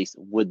colorway at least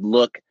would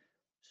look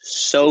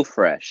so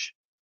fresh.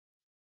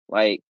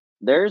 Like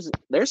there's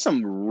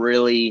some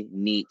really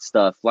neat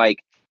stuff.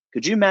 Like,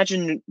 could you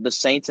imagine the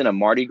Saints in a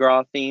Mardi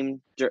Gras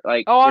theme Oh,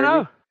 I jersey?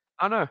 know,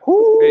 I know.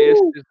 Whoo!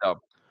 It's dumb.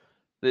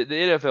 The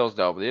NFL's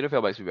dumb. The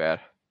NFL makes me bad.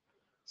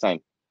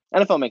 Same.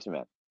 NFL makes me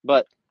mad.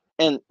 But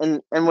and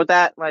with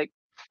that, like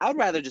I'd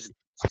rather just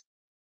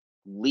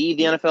leave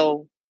the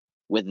NFL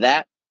with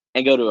that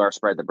and go to our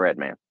spread the bread,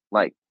 man.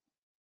 Like,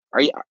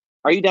 are you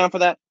are you down for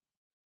that?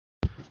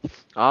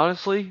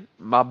 Honestly,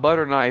 my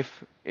butter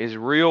knife is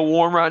real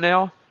warm right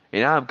now,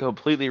 and I'm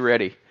completely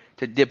ready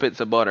to dip it in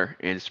some butter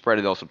and spread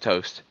it on some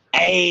toast.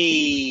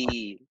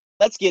 Hey,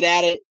 let's get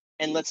at it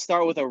and let's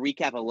start with a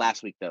recap of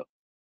last week though.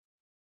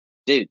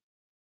 Dude,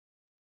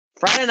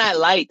 Friday Night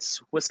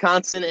Lights,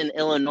 Wisconsin and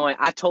Illinois.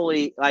 I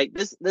totally like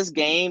this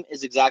game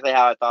is exactly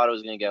how I thought it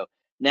was going to go.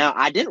 Now,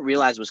 I didn't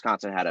realize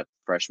Wisconsin had a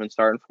freshman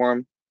starting for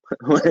him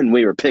when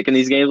we were picking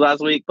these games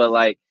last week, but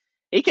like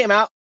he came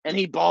out and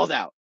he balled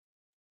out.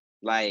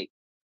 Like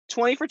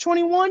 20 for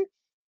 21,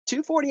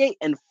 248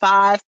 and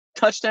 5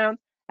 touchdowns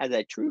as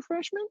a true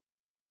freshman.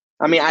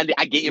 I mean, I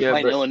get you Yeah,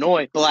 playing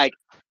Illinois, but like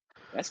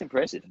that's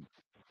impressive.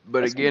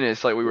 but That's again,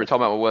 it's like we were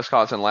talking about with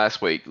Wisconsin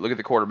last week. Look at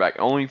the quarterback;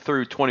 only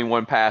threw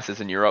 21 passes,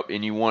 and you're up,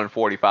 and you won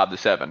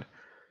 45-7.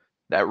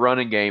 That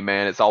running game,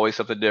 man, it's always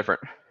something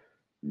different.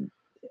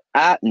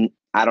 I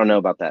I don't know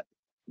about that.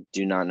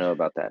 Do not know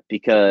about that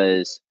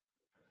because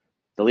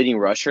the leading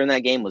rusher in that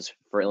game was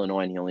for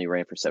Illinois, and he only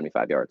ran for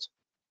 75 yards.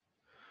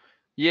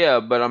 Yeah,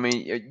 but I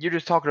mean, you're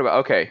just talking about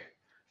okay.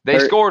 They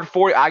Third, scored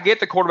 40. I get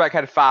the quarterback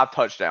had 5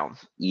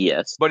 touchdowns,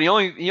 yes. but he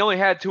only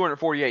had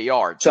 248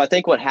 yards. So I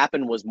think what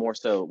happened was more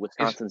so It's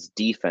Wisconsin's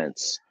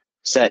defense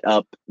set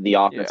up the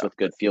offense yeah. with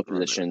good field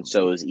position,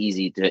 so it was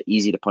easy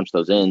to punch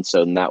those in.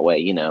 So in that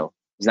way, he's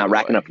not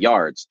racking Boy, up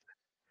yards.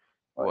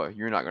 But boy,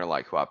 you're not gonna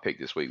like who I picked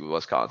this week with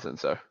Wisconsin,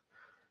 so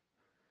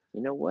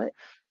you know what?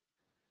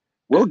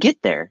 We'll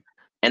get there,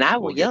 and I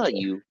will we'll get yell at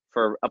there. you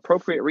for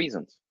appropriate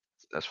reasons.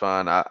 That's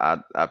fine.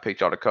 I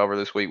picked y'all to cover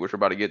this week, which we're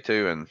about to get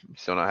to, and I'm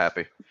still not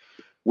happy.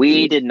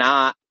 We did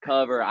not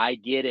cover. I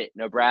get it.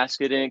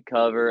 Nebraska didn't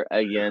cover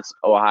against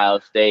Ohio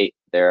State.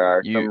 There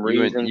are You some you and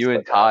reasons you for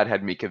and that. Todd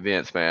had me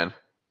convinced, man.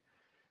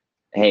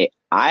 Hey,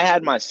 I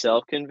had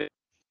myself convinced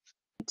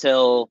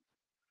until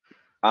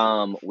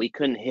we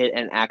couldn't hit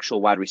an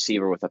actual wide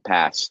receiver with a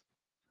pass.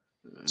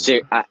 So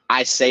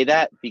I say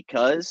that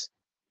because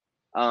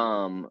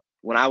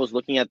when I was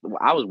looking at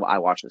I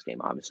watched this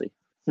game obviously.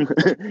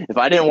 If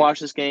I didn't watch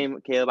this game,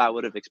 Caleb, I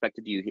would have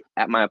expected you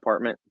at my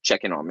apartment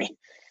checking on me.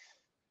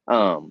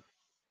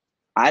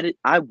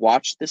 I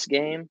watched this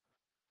game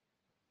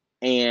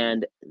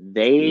and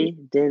they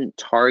didn't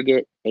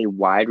target a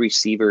wide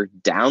receiver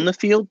down the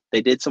field.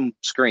 They did some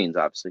screens,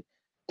 obviously,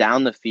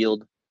 down the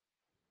field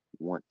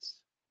once.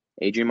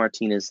 Adrian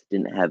Martinez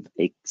didn't have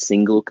a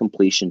single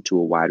completion to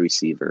a wide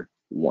receiver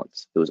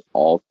once. It was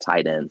all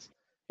tight ends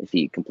if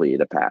he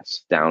completed a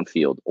pass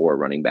downfield or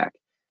running back.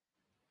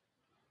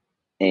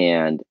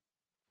 And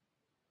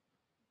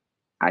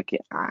I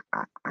can't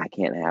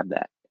have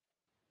that.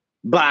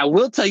 But I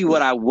will tell you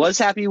what I was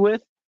happy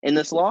with in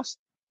this loss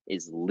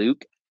is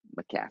Luke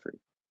McCaffrey.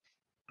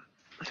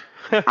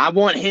 I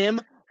want him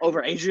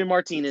over Adrian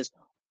Martinez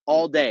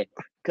all day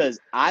because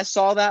I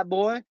saw that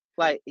boy.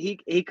 Like he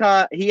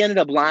ended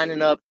up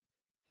lining up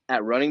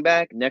at running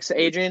back next to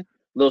Adrian,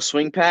 little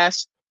swing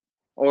pass,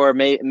 or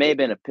may have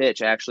been a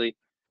pitch actually.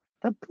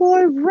 The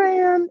boy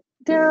ran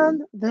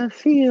down the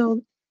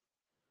field,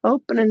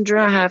 opening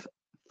drive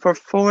for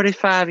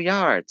 45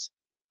 yards.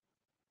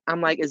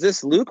 I'm like, is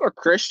this Luke or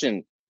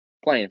Christian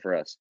playing for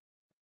us?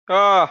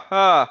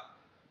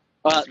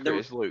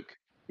 It's Luke.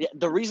 Yeah,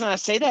 the reason I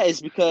say that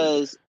is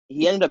because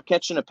he ended up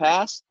catching a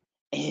pass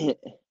and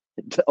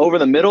over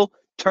the middle,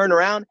 turned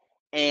around,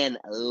 and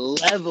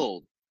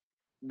leveled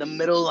the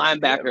middle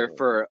linebacker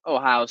for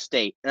Ohio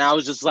State. And I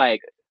was just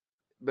like,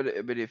 but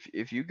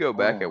if you go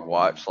back and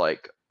watch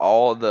like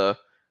all the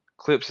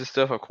clips and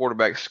stuff of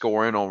quarterbacks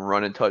scoring on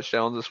running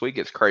touchdowns this week,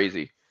 it's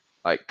crazy.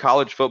 Like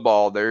college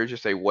football, there's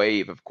just a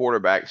wave of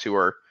quarterbacks who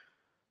are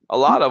a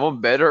lot of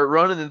them better at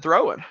running than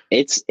throwing.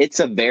 It's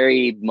a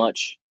very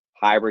much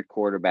hybrid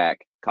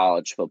quarterback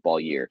college football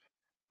year.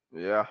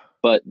 Yeah.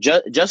 But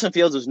Justin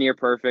Fields was near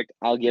perfect.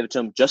 I'll give it to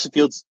him. Justin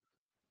Fields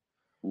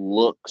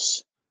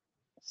looks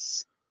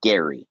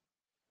scary.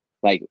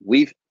 Like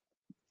we've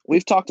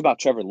talked about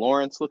Trevor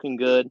Lawrence looking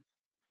good.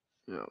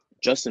 Yeah.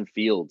 Justin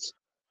Fields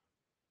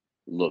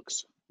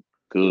looks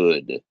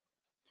good.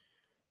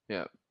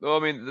 Yeah. Well, I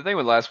mean, the thing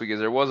with last week is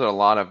there wasn't a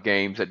lot of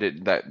games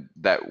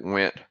that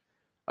went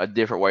a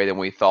different way than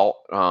we thought.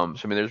 So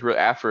I mean, there's really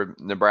after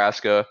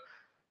Nebraska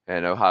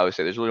and Ohio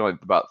State, there's really only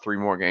about 3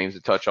 more games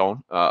to touch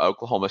on.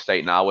 Oklahoma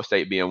State and Iowa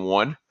State being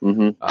one.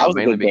 Mm-hmm. That was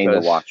a good game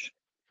to watch.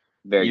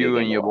 Very you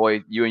and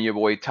your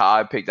boy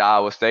Todd picked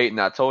Iowa State,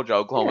 and I told you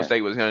Oklahoma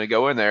State was going to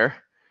go in there,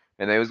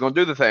 and they was going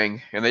to do the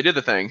thing, and they did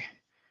the thing.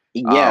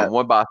 Yeah,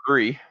 won by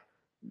 3.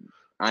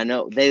 I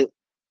know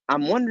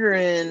I'm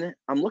wondering.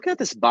 I'm looking at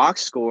this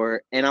box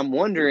score, and I'm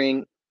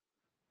wondering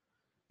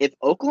if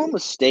Oklahoma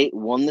State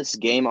won this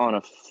game on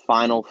a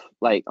final,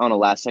 like on a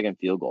last-second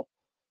field goal.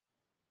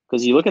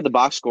 Because you look at the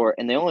box score,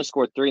 and they only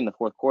scored 3 in the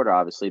fourth quarter,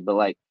 obviously. But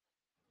like,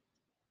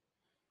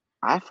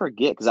 I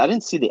forget because I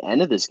didn't see the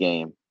end of this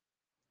game.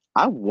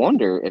 I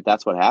wonder if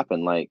that's what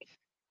happened. Like,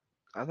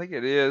 I think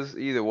it is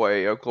either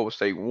way. Oklahoma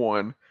State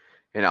won,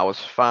 and I was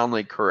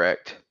finally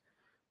correct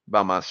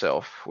by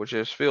myself, which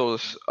just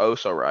feels oh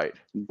so right.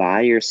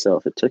 By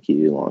yourself, it took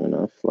you long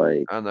enough.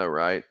 Like, I know,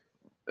 right?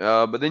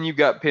 But then you've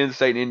got Penn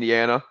State and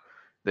Indiana.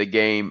 The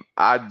game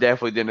I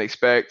definitely didn't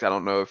expect. I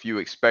don't know if you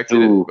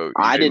expected it. But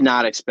I did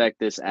not expect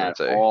this at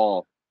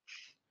all.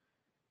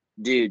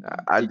 Dude,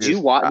 did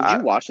you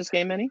watch this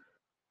game any?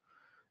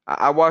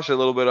 I watched a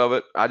little bit of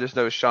it. I just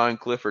know Sean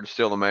Clifford's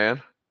still the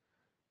man.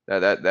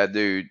 That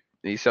dude,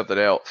 he's something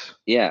else.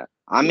 Yeah.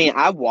 I mean,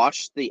 I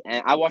watched the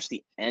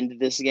end of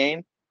this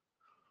game,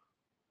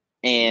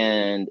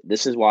 and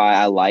this is why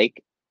I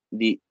like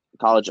the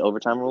college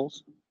overtime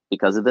rules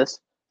because of this.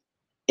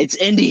 It's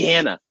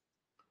Indiana.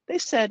 They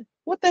said,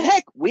 what the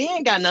heck? We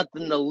ain't got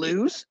nothing to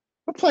lose.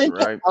 We're playing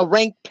a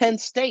ranked Penn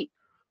State.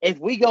 If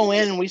we go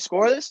in and we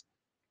score this,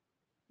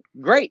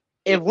 great.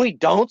 If we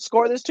don't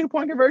score this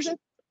 2-point conversion,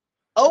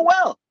 oh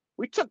well.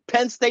 We took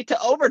Penn State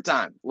to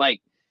overtime.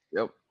 Like,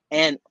 yep.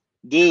 And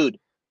dude,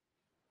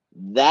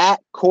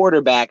 that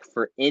quarterback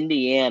for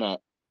Indiana,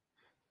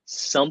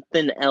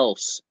 something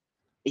else.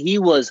 He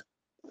was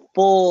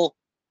full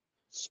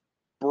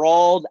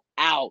sprawled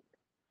out.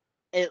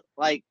 It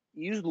like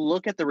you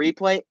look at the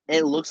replay,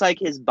 it looks like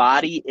his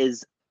body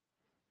is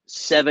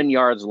 7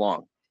 yards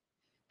long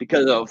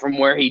because from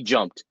where he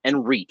jumped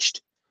and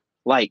reached.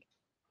 Like,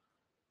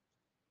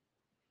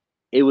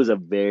 it was a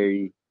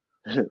very,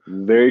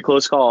 very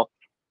close call.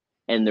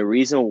 And the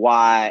reason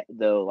why,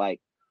 though, like,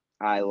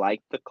 I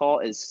like the call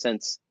is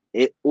since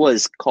it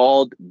was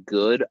called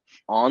good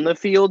on the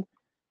field,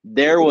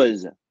 there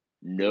was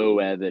no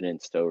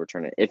evidence to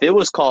overturn it. If it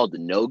was called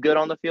no good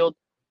on the field,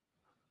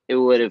 it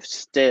would have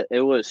stood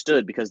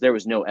because there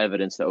was no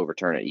evidence to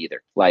overturn it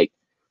either. Like,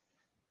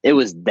 it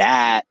was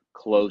that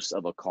close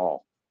of a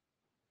call.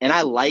 And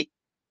I like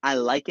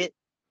it.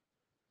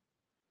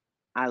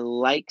 I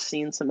like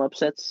seeing some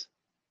upsets.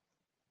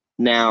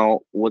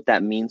 Now, what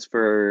that means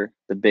for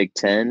the Big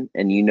Ten,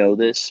 and you know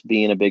this,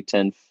 being a Big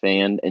Ten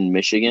fan in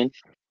Michigan,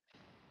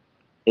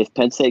 if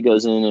Penn State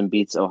goes in and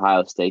beats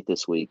Ohio State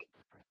this week,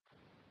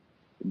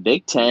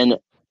 Big Ten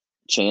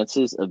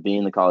chances of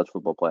being the college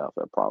football playoff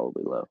are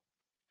probably low.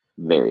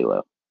 Very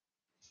low.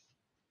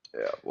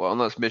 Yeah, well,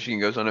 unless Michigan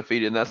goes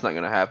undefeated, that's not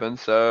going to happen.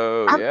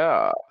 So,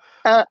 yeah.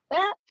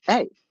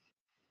 Hey,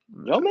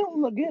 Joe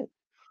Milton looked good.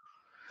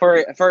 For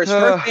his first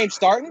game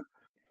starting,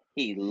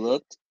 he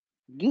looked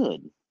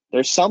good.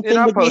 There's something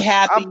to be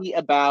happy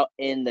about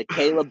in the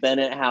Caleb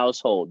Bennett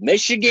household.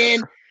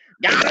 Michigan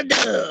got a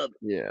dub.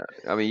 Yeah,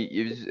 I mean,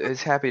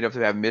 it's happy enough to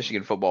have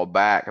Michigan football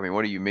back. I mean,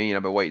 what do you mean?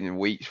 I've been waiting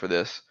weeks for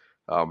this,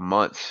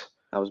 months.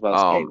 I was about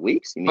to say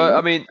weeks. You mean but months?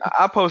 I mean,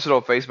 I posted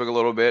on Facebook a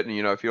little bit,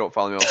 and if you don't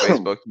follow me on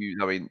Facebook,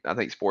 I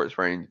think Sports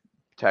Brain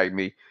tagged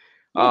me.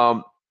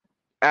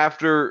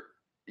 After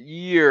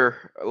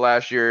year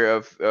last year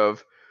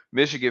of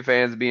Michigan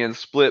fans being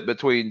split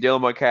between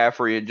Dylan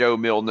McCaffrey and Joe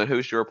Milton and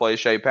who should replace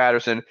Shea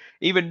Patterson.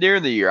 Even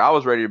during the year, I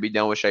was ready to be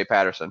done with Shea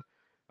Patterson.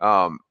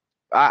 Um,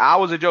 I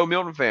was a Joe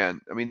Milton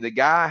fan. I mean, the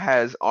guy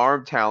has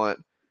arm talent.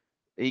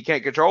 He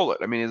can't control it.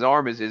 I mean, his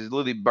arm is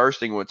literally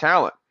bursting with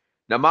talent.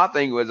 Now, my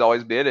thing has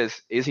always been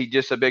is he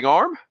just a big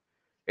arm?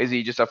 Is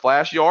he just a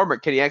flashy arm, or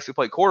can he actually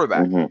play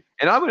quarterback? Mm-hmm.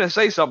 And I'm going to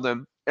say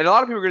something, and a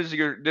lot of people are going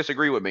to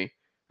disagree with me.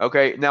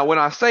 Okay, now when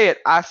I say it,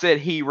 I said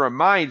he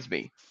reminds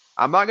me.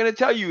 I'm not going to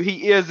tell you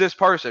he is this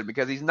person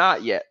because he's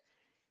not yet.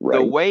 Right.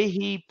 The way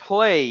he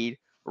played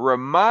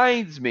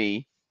reminds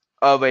me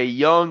of a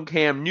young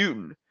Cam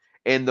Newton.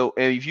 And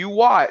if you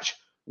watch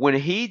when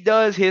he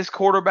does his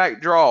quarterback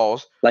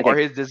draws or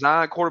his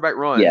design quarterback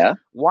runs,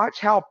 watch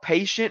how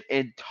patient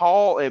and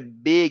tall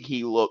and big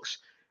he looks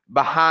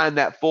behind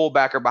that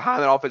fullback or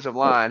behind that offensive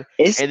line,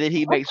 and then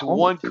he makes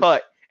one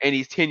cut and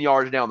he's 10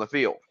 yards down the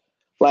field.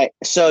 Like,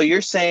 so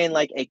you're saying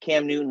like a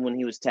Cam Newton when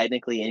he was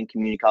technically in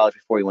community college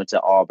before he went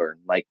to Auburn,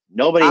 like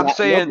nobody's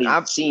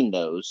seen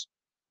those.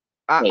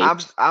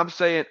 I'm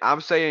saying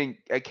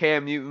a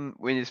Cam Newton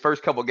in his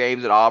first couple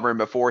games at Auburn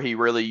before he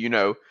really,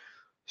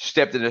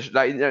 stepped in this.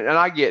 And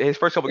I get his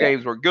first couple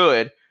games were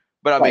good,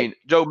 but I mean,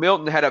 Joe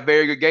Milton had a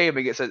very good game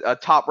against a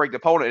top-ranked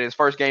opponent in his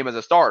first game as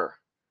a starter.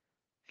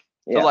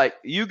 So like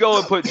you go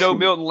and put Joe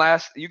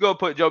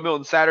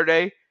Milton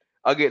Saturday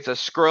against a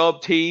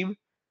scrub team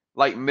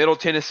like Middle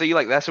Tennessee,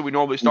 like that's what we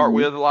normally start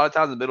with a lot of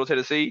times in Middle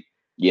Tennessee.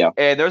 Yeah.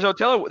 And there's no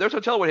telling what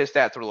his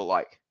stats would look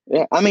like.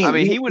 Yeah. I mean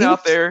he went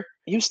out there.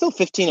 He was still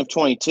 15 of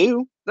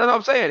 22. No,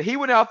 I'm saying he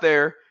went out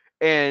there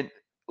and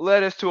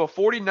led us to a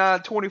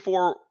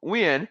 49-24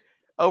 win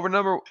over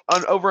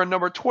a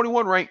number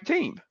 21 ranked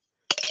team.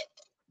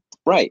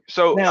 Right.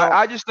 So now,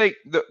 I just think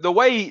the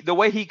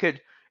way he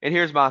could, and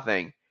here's my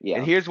thing. Yeah.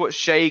 And here's what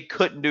Shea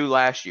couldn't do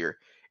last year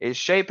is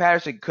Shea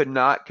Patterson could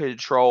not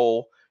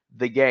control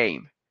the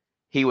game.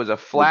 He was a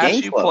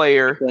flashy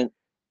player,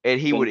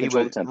 and he would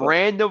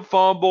random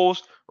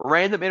fumbles,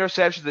 random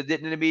interceptions that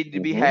didn't need to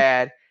be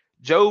had.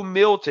 Joe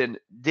Milton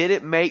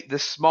didn't make the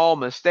small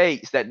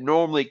mistakes that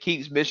normally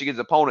keeps Michigan's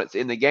opponents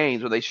in the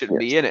games when they shouldn't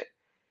be in it.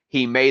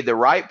 He made the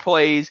right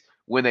plays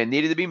when they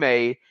needed to be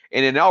made,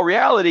 and in all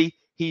reality,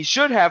 he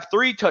should have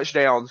 3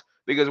 touchdowns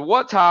because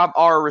one time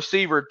our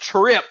receiver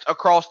tripped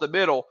across the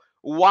middle,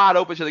 wide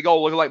open to the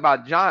goal, looking like my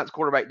Giants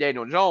quarterback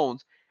Daniel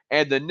Jones,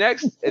 and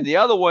the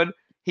other one,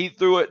 he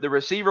threw it. The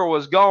receiver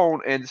was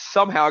gone and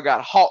somehow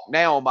got hawked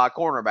down by a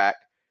cornerback.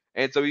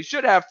 And so he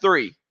should have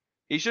 3.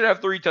 He should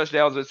have 3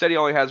 touchdowns. Instead, he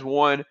only has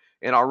 1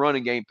 in our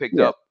running game picked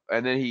up.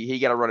 And then he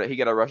got to run it. He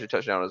got to rush a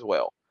touchdown as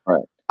well.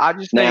 Right. I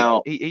just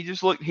think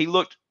he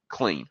looked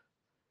clean.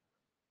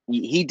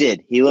 He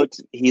did. He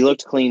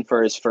looked clean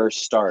for his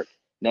first start.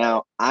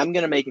 Now, I'm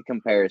going to make a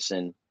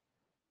comparison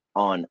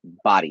on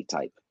body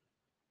type,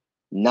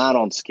 not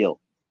on skill.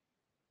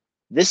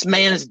 This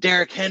man is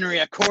Derrick Henry,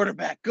 a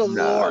quarterback. Good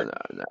Lord.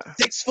 No.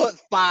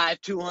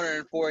 6'5",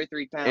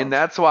 243 pounds. And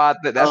that's why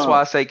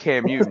I say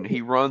Cam Newton.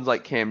 He runs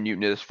like Cam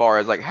Newton as far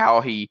as like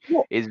how he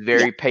is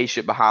very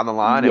patient behind the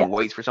line and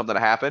waits for something to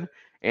happen.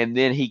 And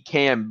then he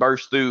can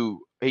burst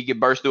through. He can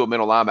burst through a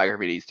middle linebacker if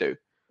he needs to.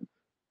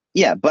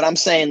 Yeah, but I'm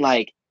saying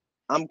like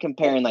I'm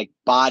comparing like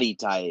body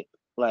type.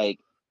 Like,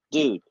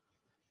 dude,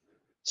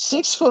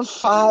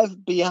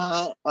 6'5"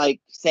 behind,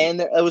 like standing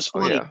there. It was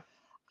funny. Oh, yeah.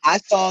 I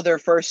saw their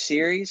first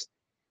series.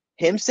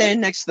 Him standing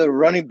next to the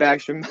running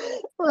backs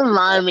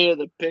remind me of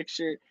the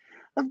picture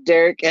of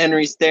Derrick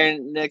Henry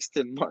standing next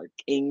to Mark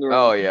Ingram.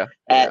 Oh, yeah.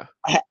 At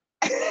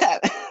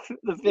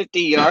the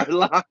 50-yard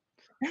line.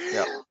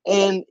 Yep.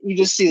 And you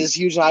just see this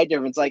huge height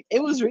difference. Like,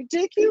 it was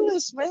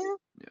ridiculous, man.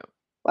 Yeah.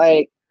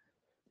 Like,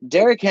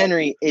 Derrick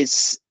Henry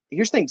is –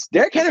 here's the thing.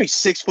 Derrick Henry's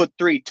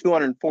 6'3",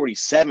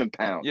 247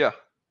 pounds. Yeah.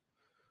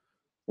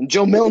 And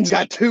Joe Milton's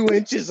got 2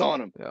 inches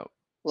on him. Yeah.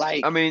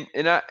 Like, I mean,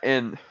 and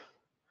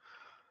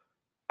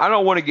I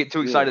don't want to get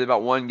too excited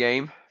about one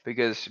game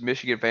because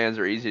Michigan fans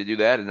are easy to do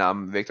that, and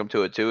I'm a victim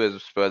to it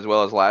too, as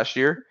well as last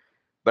year.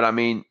 But I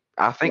mean,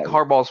 I think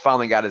Harbaugh's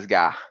finally got his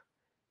guy.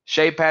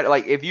 Shea Patterson,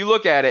 like if you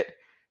look at it,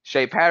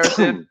 Shea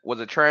Patterson was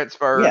a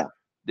transfer,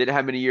 didn't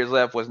have many years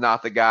left, was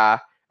not the guy.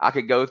 I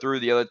could go through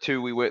the other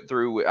 2 we went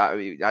through. I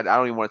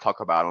don't even want to talk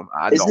about them.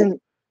 I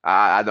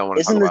don't want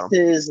to talk about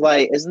him.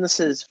 Isn't this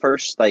his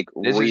first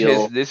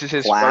This is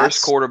his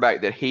first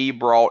quarterback that he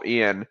brought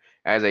in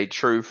as a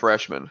true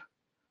freshman.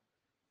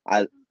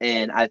 I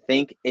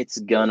think it's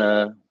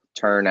gonna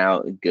turn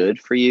out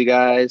good for you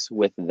guys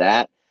with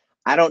that.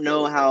 I don't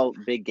know how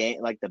the big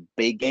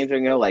games are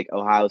gonna go, like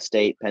Ohio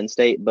State, Penn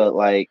State, but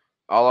like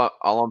all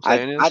I'm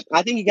saying is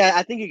I think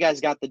you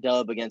guys got the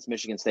dub against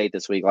Michigan State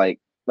this week. Like,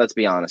 let's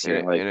be honest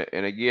here.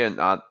 And again,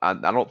 I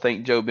don't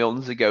think Joe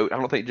Milton's the GOAT. I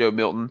don't think Joe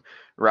Milton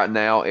right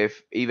now,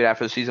 if even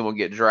after the season will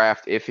get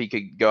drafted, if he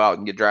could go out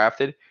and get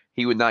drafted,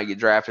 he would not get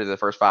drafted in the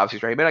first 5,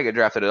 6 rounds. He may not get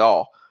drafted at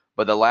all.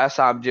 But the last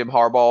time Jim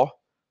Harbaugh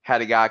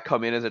had a guy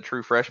come in as a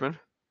true freshman,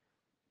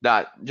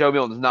 not Joe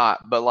Milton's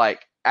not, but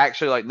like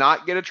actually like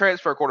not get a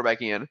transfer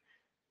quarterback in,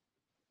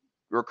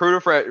 recruit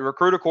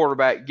a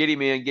quarterback, get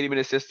him in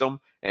his system,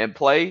 and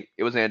play,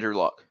 it was Andrew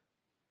Luck.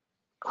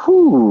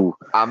 Whew.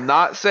 I'm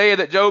not saying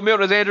that Joe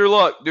Milton is Andrew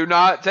Luck. Do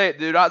not say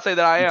that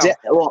I am.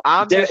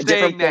 I'm just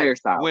saying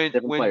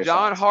that when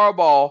John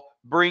Harbaugh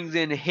brings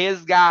in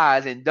his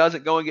guys and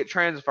doesn't go and get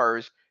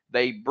transfers,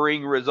 they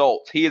bring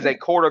results. He is a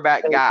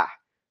quarterback guy.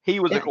 He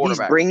was a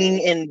quarterback. He's bringing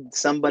in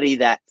somebody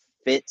that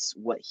fits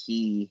what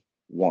he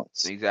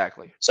wants.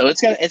 Exactly. So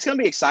it's gonna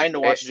be exciting to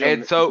watch Joe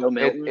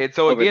Milton. And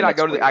so again, I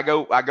go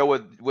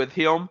with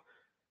him.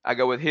 I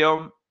go with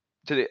him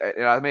to the.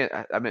 And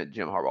I meant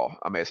Jim Harbaugh.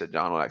 I may have said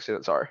John on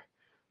accident. Sorry.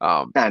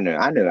 I knew.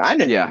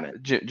 Yeah,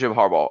 Jim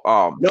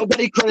Harbaugh.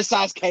 Nobody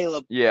criticized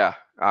Caleb. Yeah,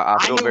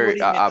 I feel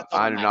very.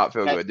 I do not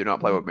feel good. Do not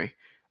play with me.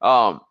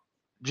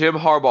 Jim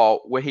Harbaugh,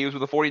 when he was with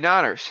the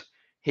 49ers,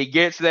 he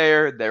gets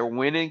there. They're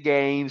winning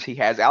games. He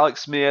has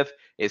Alex Smith.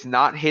 It's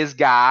not his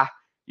guy.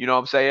 You know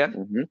what I'm saying?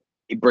 Mm-hmm.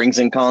 He brings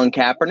in Colin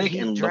Kaepernick,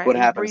 and look what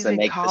happens. They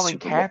make Colin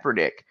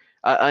Kaepernick,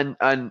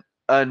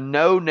 a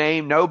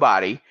no-name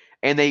nobody,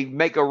 and they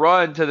make a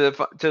run to the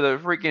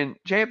freaking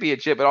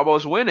championship and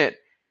almost win it.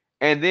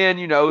 And then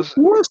his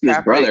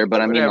brother,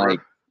 but I mean, like,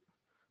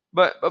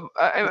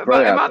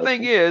 my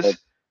thing is,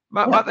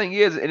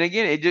 and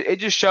again, it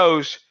just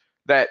shows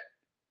that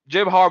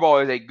Jim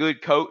Harbaugh is a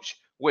good coach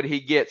when he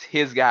gets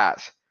his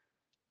guys.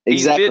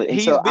 Exactly.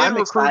 He's been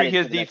recruiting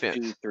his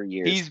defense. 2-3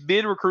 years. He's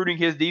been recruiting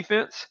his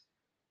defense,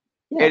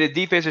 and his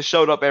defense has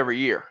showed up every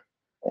year.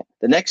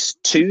 The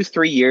next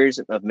 2-3 years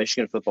of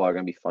Michigan football are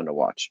going to be fun to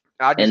watch.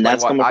 And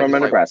that's coming from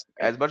Nebraska.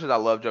 As much as I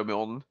love Joe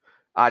Milton,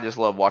 I just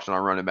love watching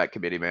our running back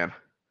committee, man.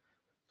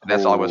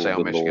 That's all I'm going to say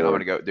on Michigan. I'm going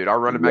to go, dude, our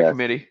running back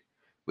committee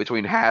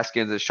between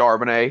Haskins and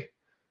Charbonnet,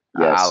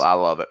 I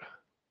love it.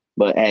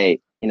 But,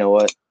 hey, you know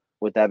what?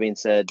 With that being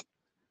said,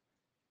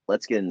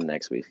 let's get into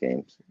next week's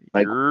games.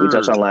 Like we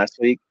touched on last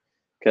week.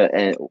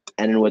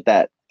 And with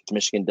that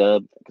Michigan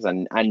dub, because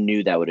I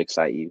knew that would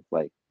excite you.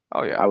 Like,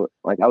 oh, yeah.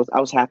 I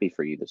was happy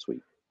for you this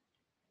week.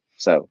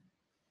 So,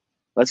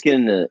 let's get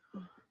into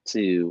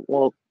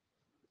well,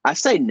 I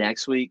say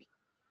next week.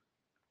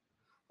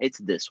 It's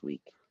this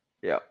week.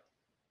 Yeah.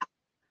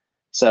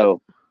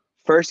 So,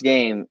 first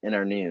game in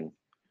our noon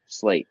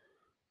slate.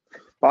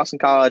 Boston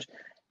College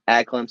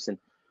at Clemson.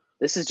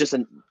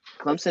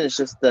 Clemson is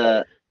just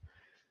the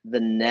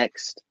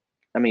next.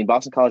 I mean,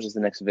 Boston College is the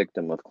next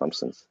victim of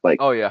Clemson's.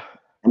 Like, oh yeah.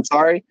 I'm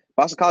sorry,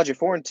 Boston College. You're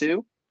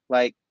 4-2.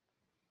 Like,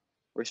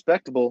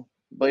 respectable,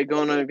 but you're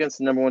going against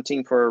the number one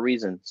team for a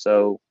reason.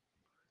 So,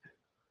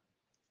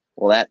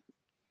 well,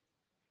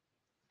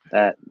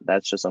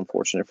 that's just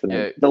unfortunate for them.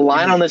 Yeah, the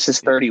line on this is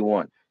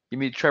 31. Give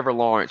me Trevor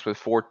Lawrence with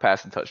 4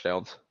 passing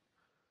touchdowns.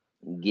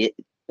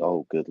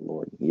 Oh, good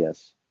Lord.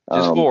 Yes.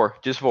 Just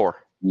four.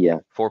 Yeah.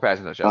 4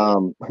 passing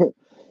touchdowns.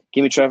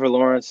 Give me Trevor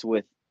Lawrence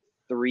with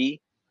 3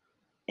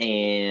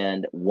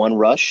 and 1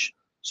 rush.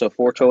 So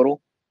 4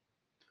 total.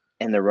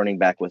 And they're running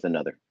back with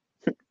another.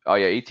 Oh,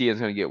 yeah. ETN's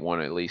going to get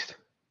 1 at least.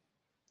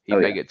 He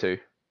may get 2.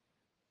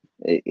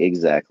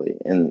 Exactly.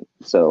 And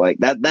so, like,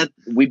 that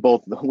we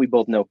both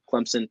know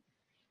Clemson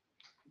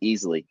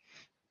easily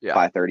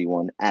by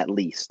 31 at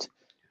least.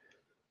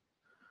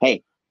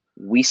 Hey,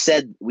 we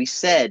said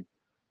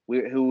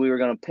who we were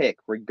going to pick,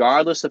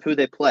 regardless of who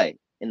they play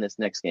in this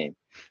next game.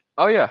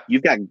 Oh yeah,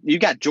 you've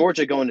got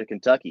Georgia going to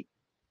Kentucky.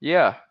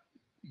 Yeah,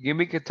 give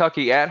me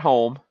Kentucky at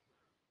home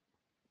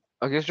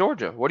against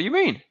Georgia. What do you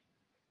mean?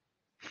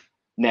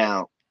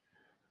 Now,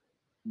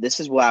 this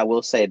is what I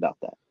will say about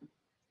that.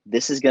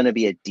 This is going to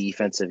be a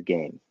defensive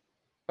game.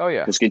 Oh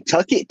yeah, because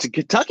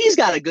Kentucky's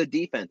got a good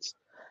defense.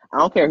 I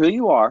don't care who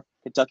you are.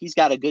 Kentucky's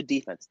got a good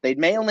defense. They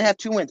may only have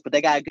 2 wins, but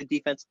they got a good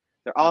defense.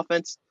 Their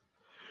offense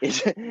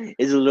is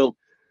a little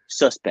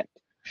suspect.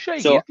 Shaky.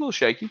 It's a little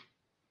shaky.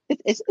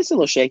 It's a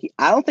little shaky.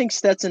 I don't think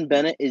Stetson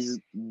Bennett is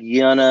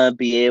gonna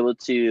be able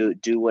to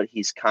do what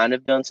he's kind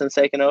of done since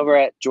taking over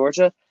at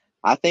Georgia.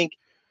 I think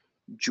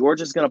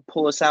Georgia's gonna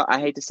pull us out. I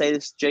hate to say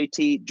this,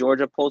 JT.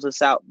 Georgia pulls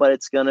us out, but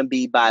it's gonna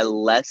be by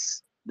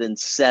less than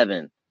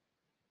 7.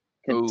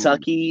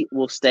 Kentucky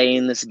will stay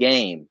in this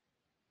game.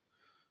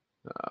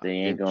 They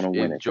ain't gonna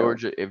win it.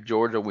 If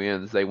Georgia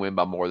wins, they win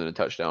by more than a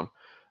touchdown.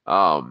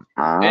 And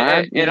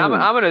I'm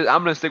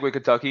gonna stick with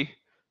Kentucky,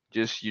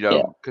 just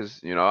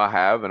because I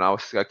have, and I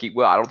keep.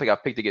 Well, I don't think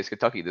I've picked against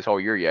Kentucky this whole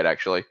year yet,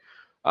 actually.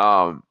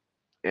 And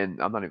I'm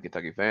not even a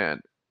Kentucky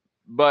fan,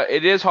 but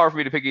it is hard for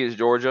me to pick against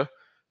Georgia,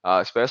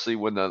 especially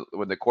when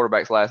the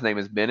quarterback's last name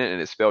is Bennett and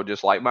it's spelled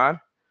just like mine.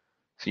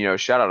 So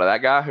shout out to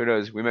that guy. Who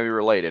knows? We may be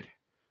related.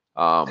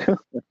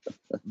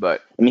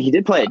 But I mean, he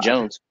did play at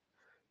Jones.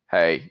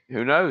 Hey,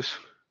 who knows?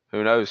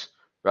 Who knows?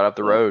 Right up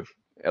the road,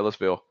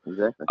 Ellisville.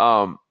 Exactly.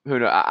 Who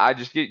knows? I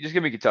just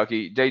give me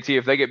Kentucky. JT,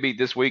 if they get beat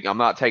this week, I'm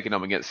not taking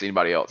them against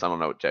anybody else. I don't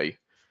know what to tell you.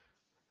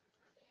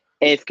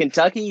 If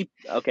Kentucky,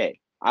 okay,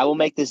 I will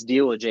make this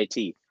deal with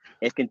JT.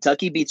 If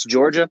Kentucky beats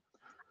Georgia,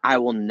 I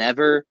will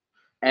never,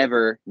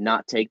 ever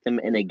not take them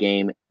in a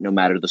game, no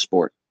matter the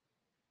sport.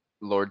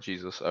 Lord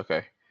Jesus.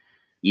 Okay.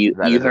 You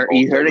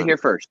heard it here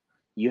first.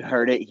 You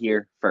heard it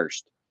here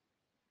first.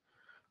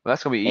 Well,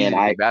 that's gonna be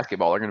easy.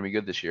 Basketball, they're gonna be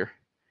good this year.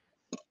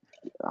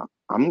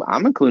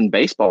 I'm including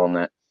baseball in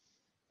that.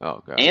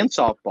 Oh god. And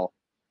softball.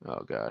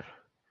 Oh god.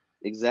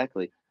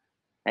 Exactly.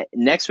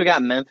 Next, we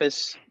got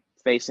Memphis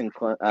facing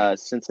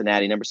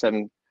Cincinnati, number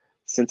 7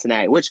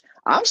 Cincinnati, which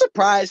I'm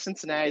surprised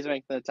Cincinnati's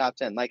ranked in the top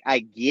 10. Like, I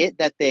get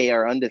that they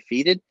are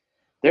undefeated.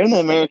 They're in the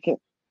American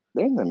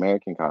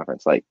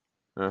Conference, like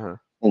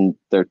in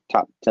their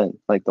top 10.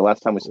 Like the last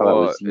time we saw that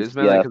was it's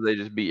mainly UCF. because they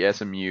just beat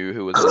SMU,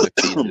 who was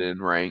undefeated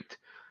and ranked.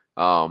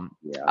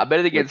 I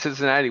betted against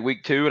Cincinnati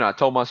week 2, and I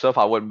told myself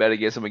I wouldn't bet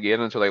against them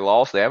again until they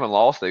lost. They haven't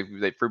lost.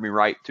 They proved me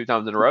right 2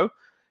 times in a row,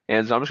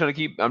 and so I'm just gonna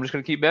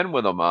keep betting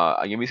with them.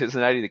 Give me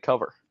Cincinnati to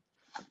cover.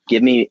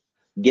 Give me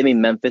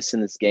Memphis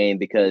in this game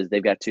because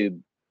they've got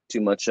too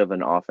much of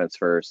an offense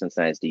for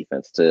Cincinnati's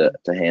defense to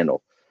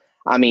handle.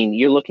 I mean,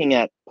 you're looking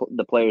at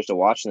the players to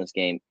watch in this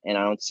game, and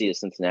I don't see a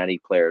Cincinnati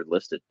player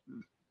listed.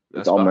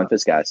 It's all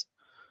Memphis guys.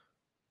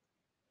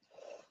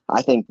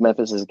 I think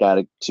Memphis has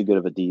got too good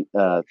of an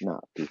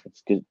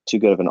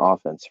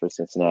offense for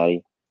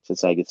Cincinnati.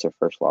 Cincinnati gets their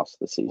first loss of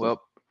the season.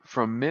 Well,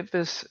 from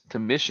Memphis to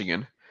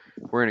Michigan,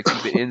 we're going to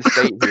keep it in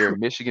state here.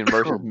 Michigan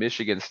versus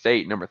Michigan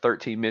State. Number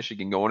 13,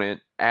 Michigan going in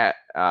at.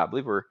 I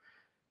believe where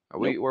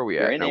are we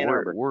at? No,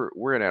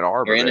 we're in Ann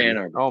Arbor. You're in Ann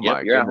Arbor. Oh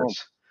my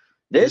goodness!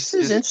 This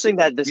is interesting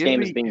that this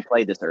game is being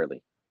played this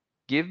early.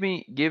 Give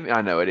me.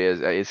 I know it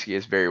is.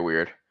 It's very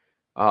weird.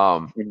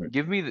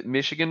 Give me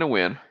Michigan to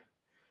win.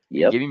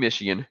 Yep. Give me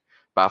Michigan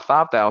by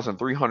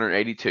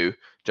 5,382.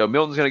 Joe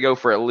Milton's going to go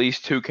for at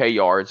least 2K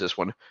yards this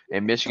one,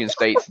 and Michigan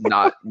State's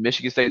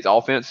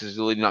offense is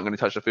really not going to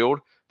touch the field.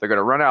 They're going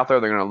to run out there.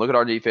 They're going to look at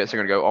our defense. They're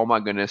going to go, "Oh my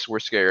goodness, we're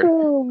scared.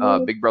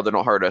 Big brother,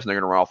 don't hurt us." And they're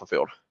going to run off the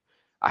field.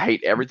 I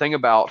hate everything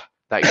about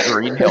that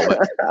green helmet.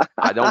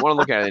 I don't want to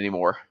look at it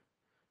anymore.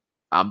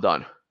 I'm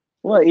done.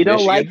 What, you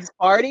don't like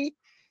Sparty?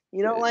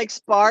 You don't like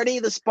Sparty,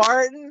 the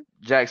Spartan?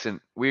 Jackson,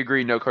 we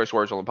agree, no curse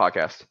words on the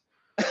podcast.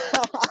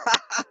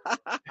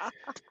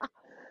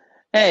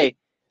 Hey,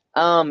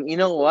 you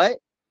know what?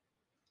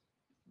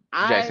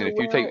 Jackson,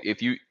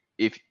 if you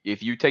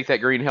take that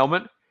green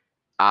helmet,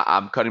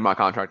 I'm cutting my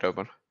contract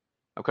open.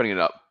 I'm cutting it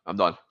up. I'm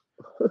done.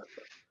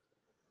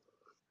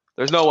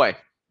 There's no way.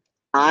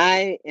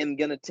 I am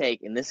gonna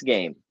take in this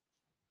game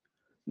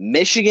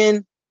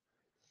Michigan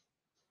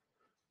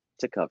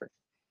to cover.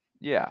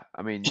 Yeah,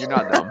 I mean, you're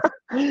not dumb.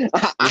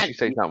 Michigan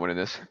State's not winning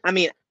this. I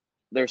mean,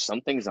 there's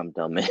some things I'm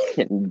dumb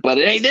in, but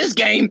it ain't this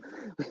game.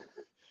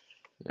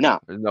 No,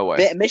 there's no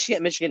way.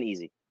 Michigan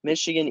easy.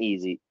 Michigan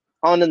easy.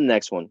 On to the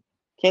next one.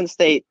 Kansas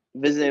State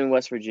visiting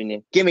West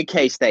Virginia. Give me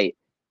K-State.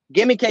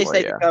 Give me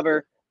K-State to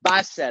cover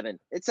by 7.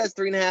 It says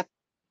 3.5.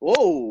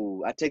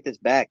 Whoa, I take this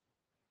back.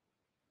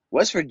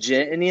 West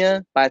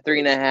Virginia by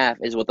 3.5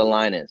 is what the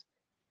line is.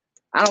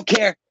 I don't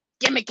care.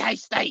 Give me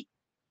K-State.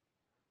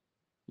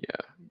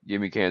 Yeah, give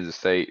me Kansas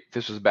State. If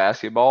this was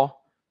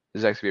basketball,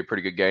 this is actually a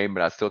pretty good game,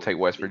 but I'd still take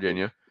West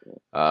Virginia.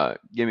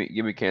 Give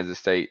me Kansas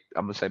State.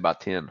 I'm gonna say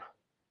about 10.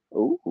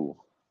 Ooh,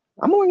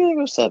 I'm only gonna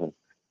go 7.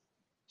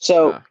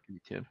 So, give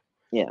me 10.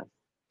 Yeah.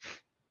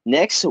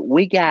 Next,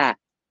 we got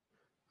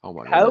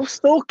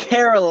Coastal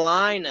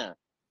Carolina.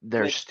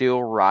 They're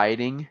still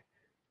riding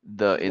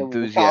the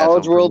enthusiasm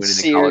College World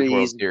the College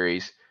World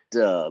Series.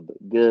 Dub.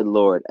 Good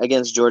Lord.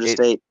 Against Georgia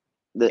State.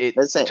 It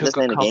took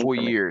a couple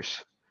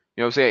years.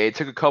 You know what I'm saying? It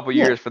took a couple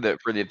years for the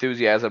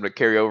enthusiasm to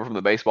carry over from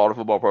the baseball to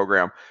football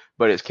program,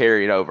 but it's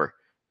carrying over.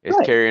 It's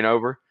carrying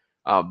over.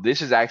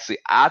 This is actually,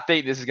 I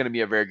think this is going to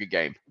be a very good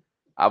game.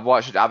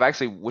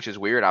 Which is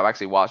weird. I've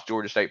actually watched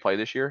Georgia State play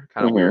this year.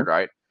 Kind of weird,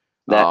 right?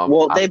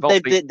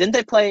 Didn't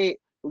they play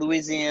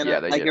Louisiana? Yeah,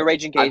 they did. Your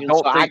Raging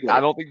Cajuns. I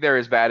don't think they're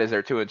as bad as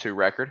their 2-2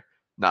 record.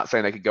 Not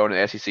saying they could go into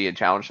the SEC and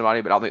challenge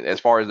somebody, but I don't think as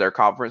far as their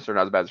conference, they're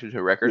not as bad as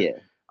 2-2 record. Yeah.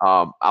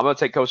 I'm gonna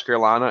take Coastal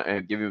Carolina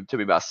and give them to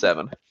me by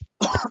 7.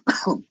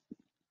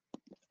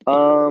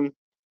 I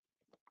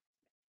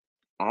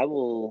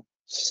will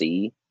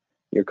see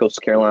your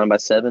Coastal Carolina by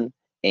 7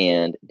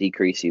 and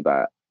decrease you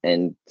by,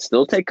 and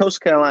still take Coastal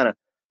Carolina,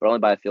 but only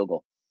by a field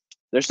goal.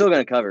 They're still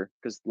going to cover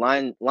because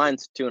line's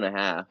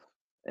 2.5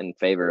 in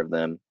favor of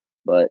them,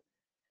 but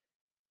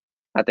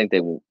I think they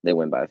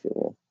win by a field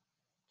goal.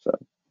 So,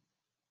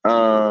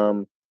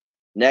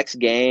 next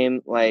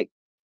game,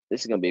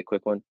 this is going to be a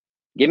quick one.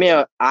 Give me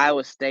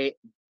Iowa State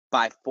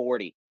by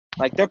 40.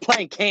 They're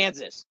playing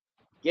Kansas.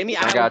 Give me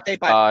Iowa State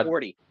by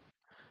 40.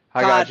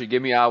 I got you.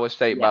 Give me Iowa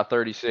State by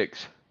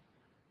 36.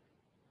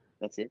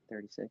 That's it,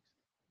 36.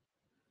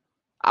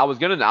 I was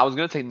gonna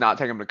not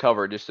take them to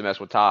cover just to mess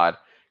with Todd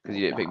because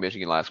he didn't pick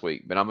Michigan last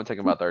week, but I'm gonna take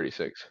them by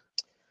 36.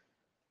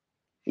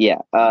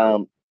 Yeah. I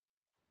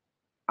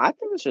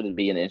think this would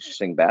be an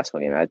interesting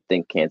basketball game. I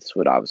think Kansas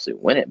would obviously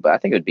win it, but I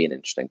think it would be an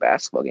interesting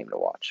basketball game to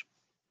watch.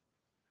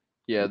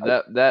 Yeah,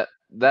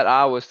 that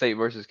Iowa State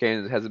versus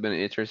Kansas hasn't been an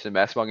interesting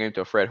basketball game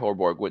until Fred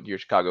Hoiberg went to your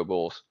Chicago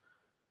Bulls.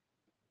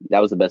 That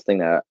was the best thing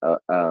that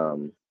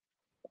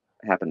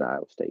happened to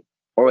Iowa State.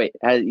 Or wait,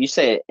 you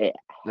say it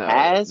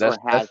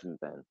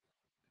hasn't been?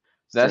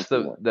 That's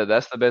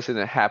the best thing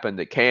that happened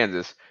to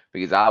Kansas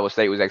because Iowa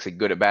State was actually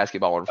good at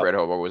basketball when Fred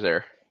Hoiberg was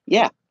there.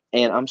 Yeah,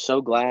 and I'm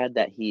so glad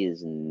that he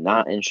is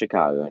not in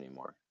Chicago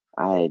anymore.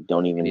 I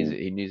don't even.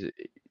 He needs it.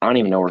 I don't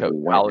even know where he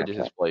went. College is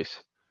his place.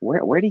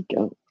 Where'd he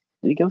go?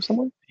 Did he go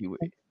somewhere?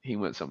 He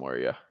went somewhere.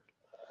 Yeah.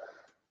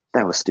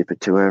 That was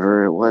stupid to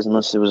whoever it was,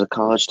 unless it was a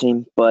college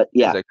team. But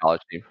yeah, It's a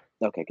college team.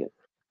 Okay, good.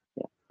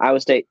 Yeah, Iowa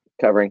State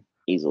covering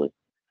easily.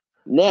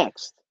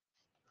 Next,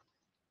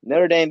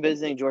 Notre Dame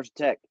visiting Georgia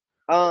Tech.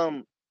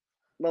 The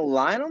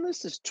line on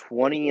this is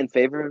 20 in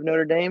favor of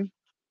Notre Dame.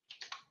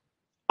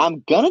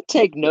 I'm gonna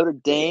take Notre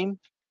Dame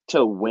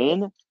to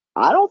win.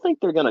 I don't think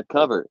they're gonna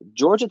cover.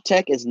 Georgia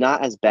Tech is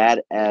not as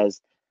bad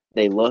as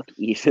they look,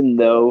 even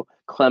though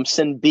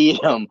Clemson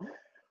beat them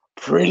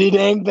pretty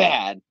dang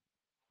bad.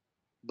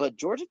 But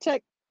Georgia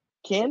Tech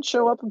can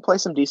show up and play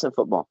some decent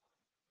football.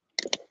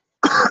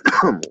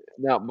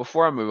 Now,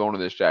 before I move on to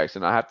this,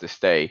 Jackson, I have to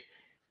stay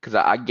because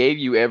I gave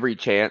you every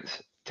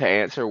chance to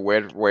answer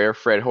where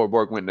Fred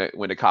Hoiberg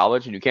went to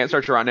college, and you can't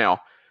search it right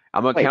now.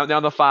 I'm gonna count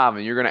down to 5,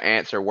 and you're gonna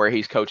answer where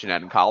he's coaching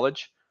at in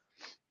college.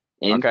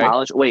 In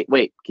college? Wait.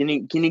 Can you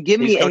give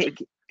me can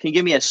you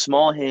give me a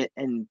small hint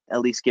and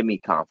at least give me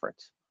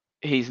conference?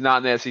 He's not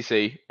in the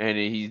SEC, and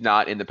he's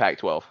not in the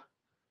Pac-12.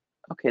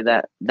 Okay,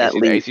 that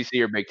leads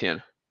ACC or Big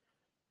 10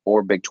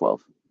 or Big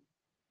 12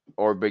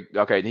 or Big.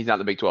 Okay, he's not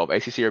the Big 12.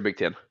 ACC or Big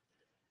 10.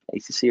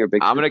 ACC or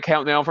Big 10. I'm gonna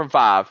count down from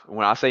 5.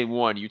 When I say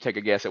 1, you take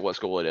a guess at what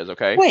school it is.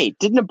 Okay. Wait,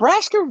 did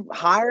Nebraska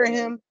hire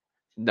him?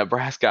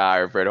 Nebraska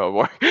hired Fred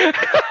Hoiberg.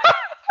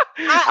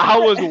 I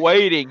was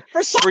waiting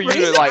for you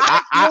to like.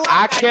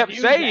 I kept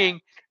saying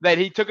that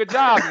he took a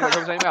job. I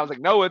was like,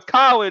 no, it's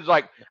college.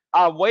 Like,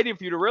 I'm waiting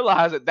for you to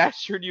realize that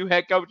that's your new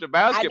head coach of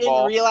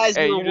basketball. I didn't realize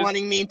you were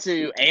wanting me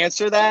to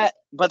answer that,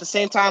 but at the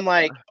same time,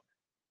 like,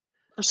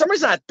 for some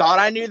reason I thought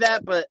I knew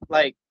that, but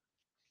like,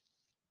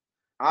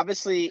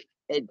 obviously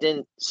it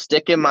didn't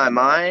stick in my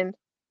mind.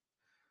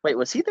 Wait,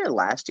 was he there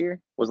last year?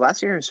 Was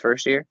last year his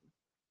first year?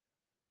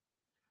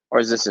 Or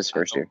is this his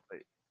first year?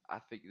 I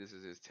think this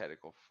is his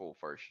technical full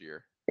first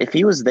year. If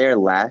he was there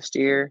last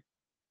year,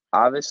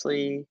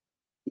 obviously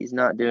he's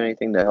not doing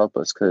anything to help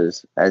us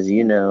because, as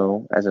you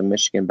know, as a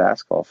Michigan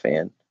basketball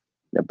fan,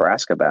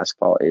 Nebraska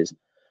basketball is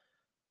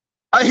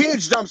a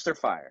huge dumpster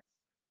fire.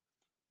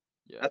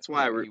 Yeah, that's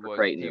why I root for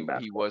Creighton in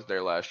basketball. He was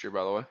there last year,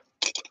 by the way.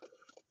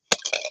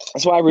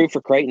 That's why I root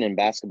for Creighton in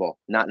basketball,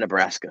 not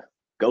Nebraska.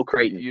 Go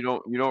Creighton. You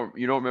don't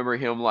remember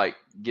him like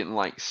getting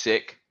like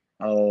sick?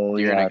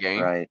 During a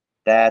game? Right.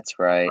 That's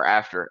right. Or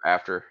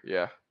after,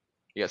 yeah.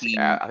 Yes,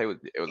 I think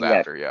it was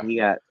after, yeah.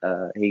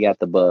 He got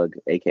the bug,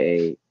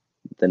 aka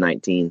the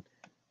 19.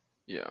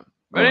 Yeah.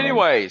 But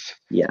anyways,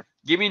 yeah.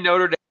 Give me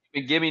Notre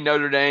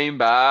Dame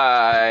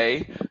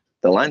by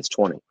the line's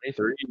 20.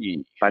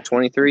 23. By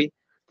 23.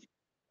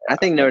 I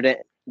think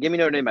give me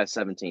Notre Dame by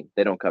 17.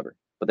 They don't cover,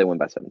 but they win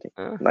by 17.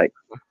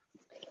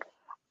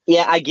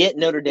 Yeah, I get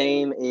Notre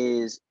Dame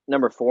is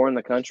number 4 in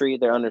the country.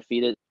 They're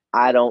undefeated.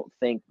 I don't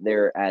think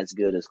they're as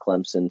good as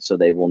Clemson, so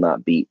they will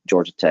not beat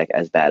Georgia Tech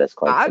as bad as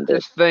Clemson did. I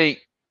just think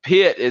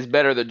Pitt is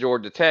better than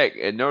Georgia Tech,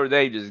 and Notre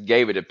Dame just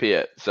gave it to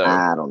Pitt. So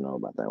I don't know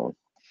about that one.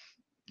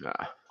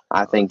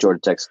 I think Georgia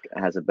Tech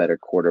has a better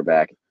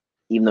quarterback,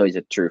 even though he's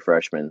a true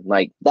freshman.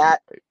 Like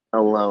that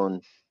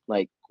alone,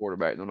 like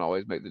quarterback don't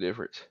always make the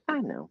difference. I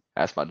know.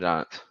 That's my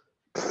Giants.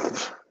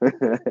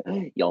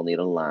 Y'all need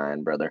a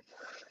line, brother.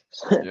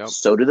 Yep.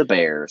 So do the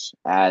Bears,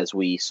 as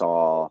we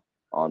saw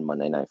on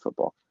Monday Night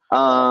Football.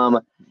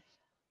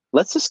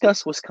 Let's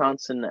discuss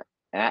Wisconsin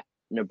at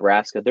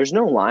Nebraska. There's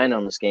no line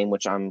on this game,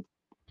 which I'm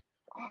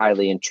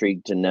highly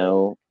intrigued to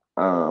know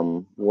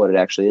what it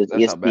actually is.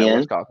 That's ESPN. How bad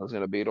Wisconsin's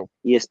gonna beat them.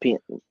 ESPN.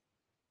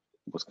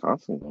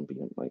 Wisconsin's gonna beat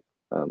them. Like,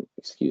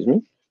 excuse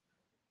me.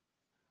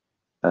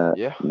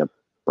 Yeah.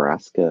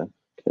 Nebraska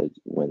could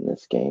win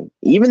this game,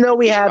 even though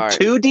we have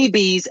 2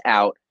 DBs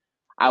out.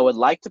 I would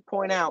like to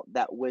point out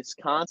that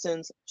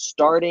Wisconsin's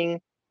starting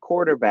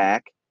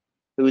quarterback,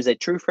 who is a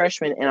true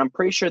freshman, and I'm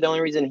pretty sure the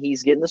only reason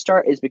he's getting the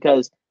start is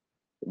because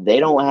they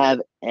don't have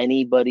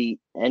any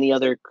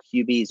other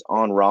QBs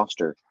on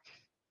roster.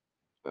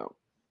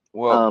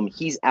 Well,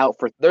 he's out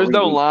for 3 There's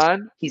no weeks.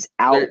 line. He's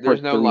out for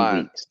there's no 3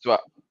 line. weeks. So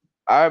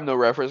I have no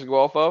reference to go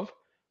off of,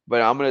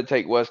 but I'm going to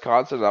take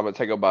Wisconsin. I'm going to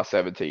take them by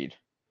 17.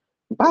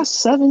 By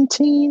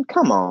 17?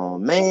 Come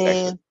on,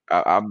 man.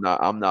 I'm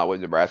not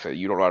with Nebraska.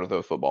 You don't know how to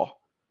throw football.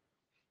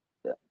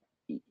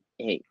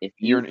 Hey, if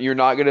you're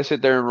not going to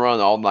sit there and run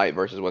all night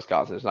versus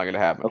Wisconsin, it's not going to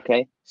happen.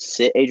 Okay,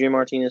 sit Adrian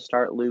Martinez,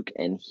 start Luke,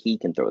 and he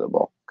can throw the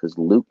ball because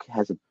Luke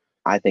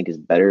I think is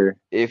better.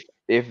 If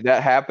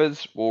that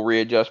happens, we'll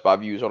readjust my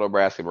views on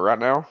Nebraska. But right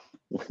now,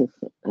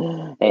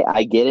 hey,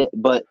 I get it,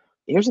 but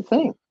here's the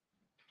thing.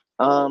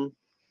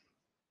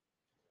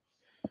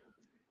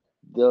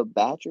 The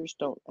Badgers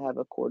don't have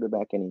a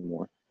quarterback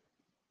anymore.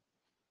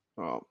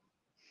 Oh.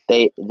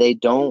 They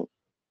don't.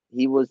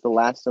 He was the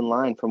last in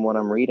line from what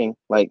I'm reading.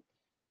 Like,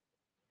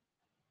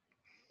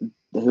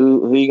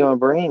 who are you gonna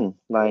bring?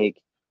 Like,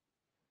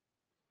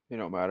 it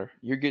don't matter.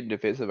 You're getting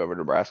defensive over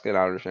Nebraska, and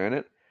I understand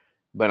it.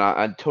 But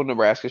until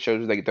Nebraska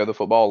shows they can throw the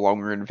football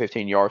longer than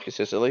 15 yards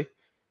consistently,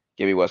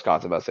 give me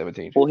Wisconsin by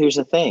 17. Well, here's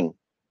the thing.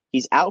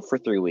 He's out for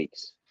 3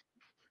 weeks.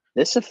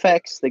 This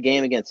affects the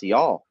game against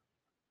y'all.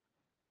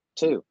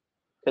 2,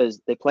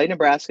 because they play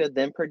Nebraska,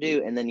 then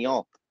Purdue, and then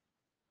y'all.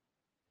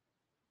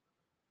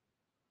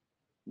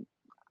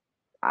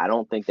 I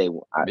don't think they.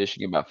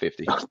 Michigan by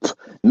 50.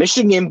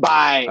 Michigan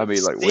by. I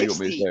mean, like, 60? what do you want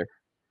me to say?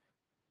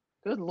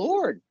 Good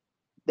Lord,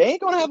 they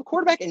ain't gonna have a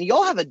quarterback, and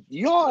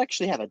y'all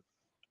actually have a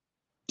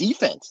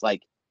defense,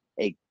 like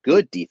a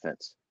good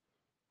defense.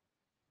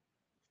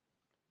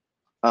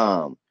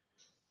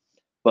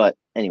 But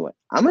anyway,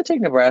 I'm gonna take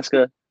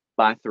Nebraska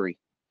by 3.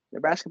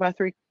 Nebraska by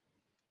 3.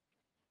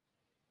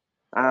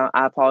 I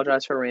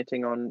apologize for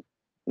ranting on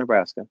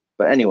Nebraska,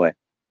 but anyway,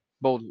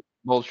 Bold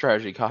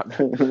strategy,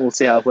 Cotton. we'll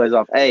see how it plays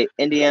off. Hey,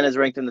 Indiana's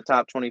ranked in the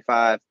top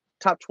 25,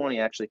 top 20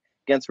 actually,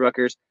 against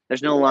Rutgers.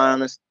 There's no line on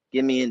this.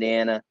 Give me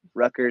Indiana.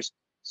 Rutgers,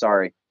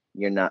 sorry,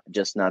 you're not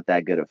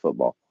that good at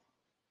football.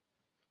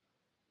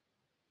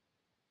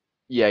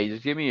 Yeah, you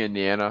just give me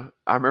Indiana.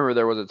 I remember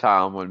there was a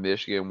time when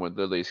Michigan would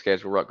literally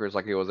schedule Rutgers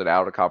like it was an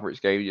out of conference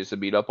game just to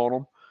beat up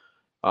on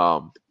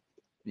them.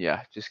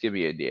 Yeah, just give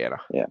me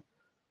Indiana. Yeah.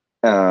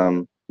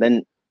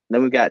 Then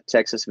we've got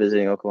Texas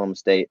visiting Oklahoma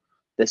State.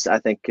 This I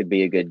think could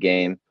be a good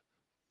game.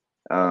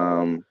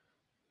 The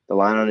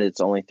line on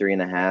it's only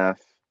 3.5.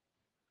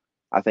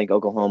 I think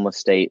Oklahoma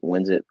State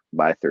wins it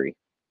by 3.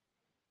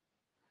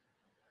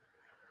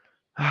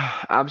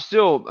 I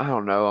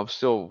don't know. I'm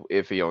still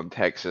iffy on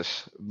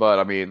Texas, but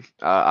I mean,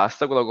 I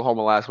stuck with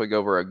Oklahoma last week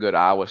over a good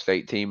Iowa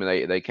State team,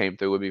 and they came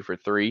through with me for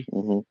 3.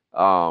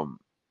 Oh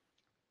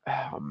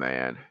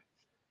man,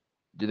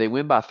 do they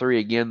win by 3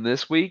 again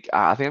this week?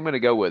 I think I'm going to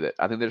go with it.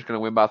 I think they're just going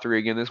to win by 3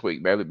 again this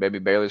week. Maybe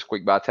barely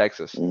squeak by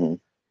Texas.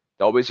 Don't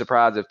be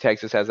surprised if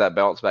Texas has that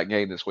bounce back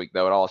game this week,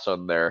 though, and all of a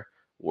sudden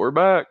we're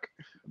back.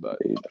 But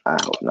dude, I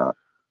hope not.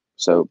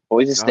 So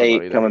Boise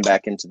State coming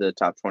back into the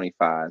top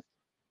 25,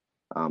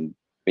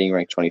 being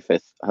ranked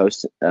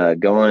 25th,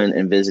 going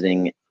and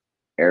visiting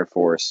Air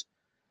Force.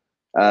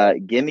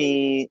 Give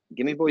me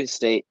Boise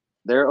State.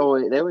 They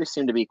always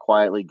seem to be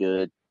quietly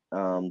good.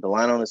 The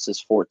line on this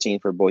is 14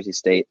 for Boise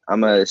State.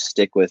 I'm gonna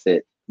stick with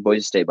it.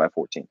 Boise State by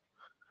 14.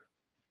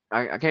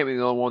 I can't be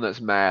the only one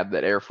that's mad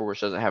that Air Force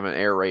doesn't have an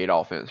air raid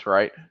offense,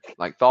 right?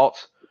 Like,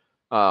 thoughts?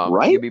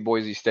 Right? Give me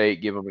Boise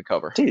State. Give them a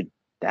cover, dude.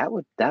 That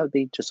would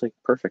be just like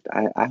perfect.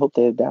 I hope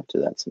they adapt to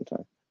that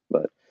sometime.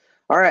 But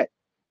all right,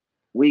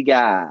 we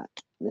got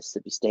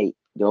Mississippi State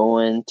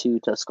going to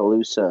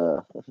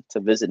Tuscaloosa to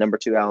visit number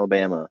 2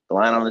 Alabama. The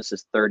line on this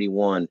is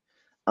 31.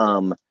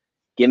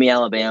 Give me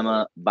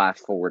Alabama by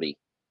 40.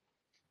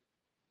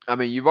 I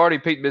mean, you've already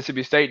picked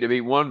Mississippi State to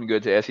be one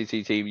good to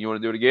SEC team. You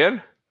want to do it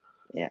again?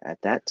 Yeah, at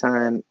that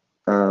time,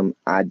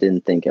 I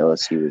didn't think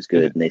LSU was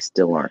good, and they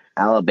still aren't.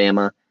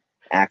 Alabama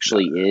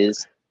actually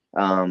is.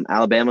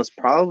 Alabama's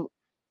probably.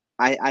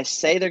 I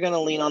say they're going to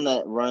lean on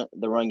the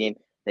run game.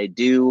 They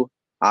do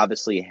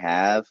obviously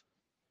have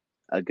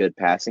a good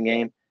passing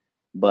game,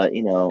 but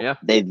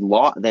they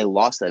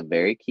lost a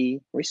very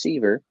key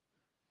receiver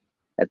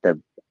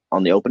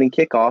on the opening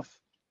kickoff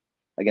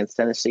against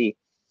Tennessee.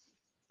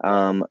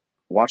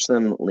 Watch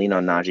them lean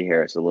on Najee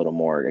Harris a little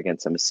more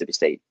against a Mississippi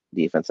State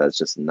defense that's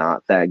just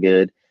not that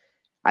good.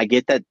 I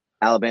get that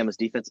Alabama's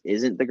defense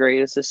isn't the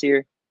greatest this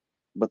year,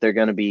 but they're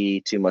going to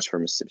be too much for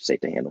Mississippi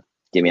State to handle.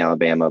 Give me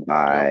Alabama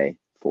by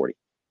 40.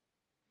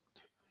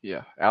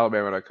 Yeah,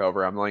 Alabama to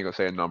cover. I'm not even going to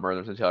say a number.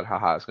 There's no telling how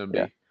high it's going to be.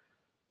 Yeah.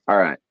 All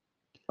right.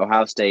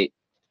 Ohio State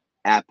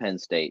at Penn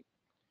State.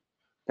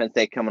 Penn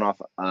State coming off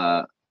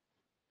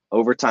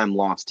overtime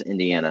loss to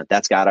Indiana.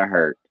 That's got to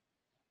hurt.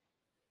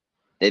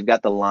 They've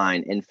got the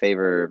line in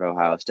favor of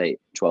Ohio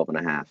State,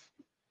 12.5.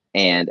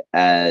 And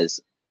as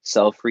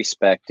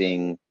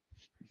self-respecting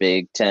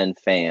Big Ten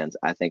fans,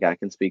 I think I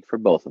can speak for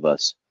both of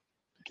us.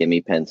 Give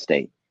me Penn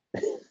State.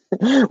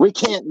 We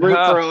can't root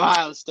for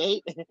Ohio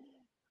State.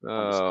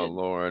 Oh,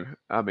 Lord.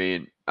 I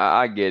mean,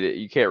 I get it.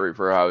 You can't root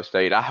for Ohio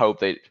State. I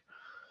hope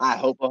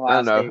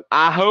Ohio State.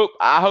 I hope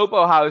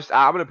Ohio State.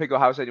 I'm going to pick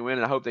Ohio State to win,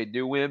 and I hope they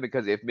do win,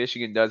 because if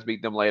Michigan does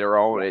beat them later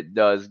on, it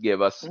does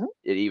give us an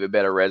even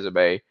better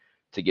resume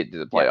to get to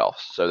the playoffs.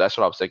 Yeah. So that's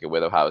what I'm sticking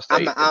with, Ohio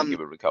State. I'm give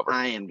it a cover.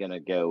 I am going to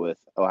go with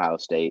Ohio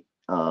State.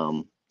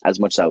 As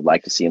much as I would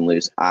like to see them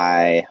lose,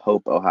 I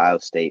hope Ohio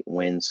State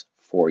wins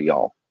for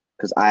y'all,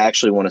 because I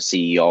actually want to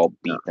see y'all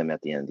beat them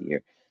at the end of the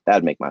year. That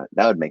would make my life.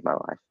 That'd make my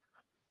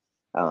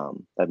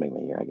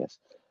year, I guess.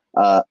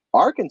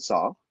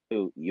 Arkansas,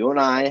 who you and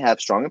I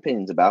have strong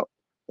opinions about,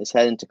 is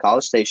heading to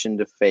College Station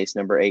to face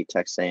number 8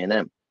 Texas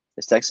A&M.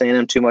 Is Texas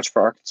A&M too much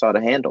for Arkansas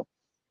to handle?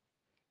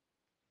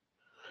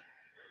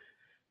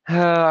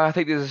 I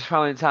think this is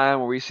finally the time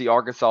where we see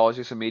Arkansas as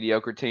just a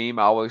mediocre team.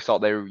 I always thought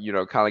they,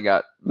 kind of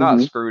got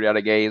not screwed out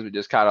of games, but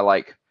just kind of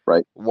like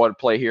one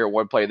play here,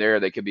 one play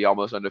there. They could be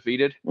almost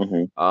undefeated.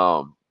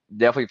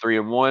 Definitely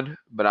 3-1,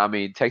 but I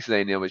mean Texas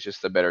A&M is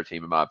just the better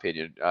team in my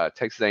opinion.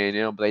 Texas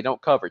A&M, but they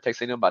don't cover.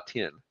 Texas A&M by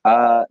 10.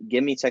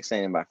 Give me Texas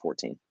A&M by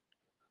 14.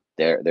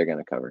 They're going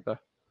to cover.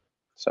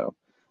 So,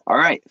 all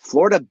right,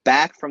 Florida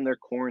back from their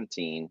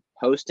quarantine,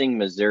 hosting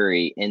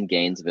Missouri in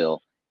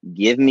Gainesville.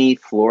 Give me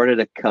Florida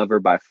to cover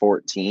by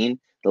 14.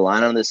 The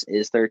line on this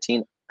is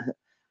 13.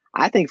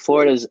 I think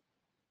Florida's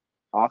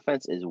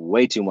offense is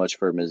way too much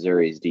for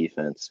Missouri's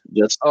defense.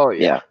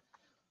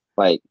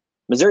 Like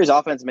Missouri's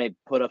offense may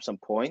put up some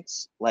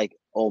points, like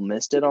Ole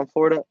Miss did on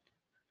Florida,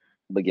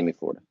 but give me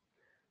Florida.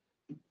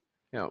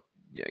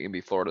 Yeah, it can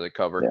be Florida to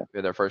cover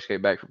in their first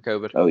game back from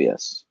COVID. Oh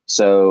yes.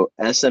 So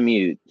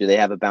SMU, do they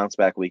have a bounce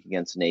back week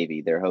against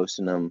Navy? They're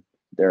hosting them.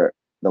 The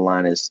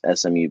line is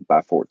SMU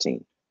by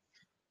 14.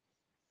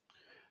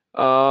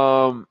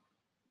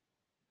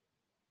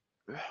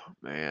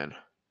 Man,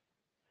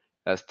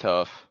 that's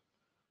tough.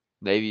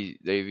 Navy's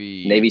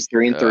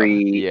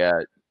 3-3.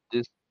 Yeah,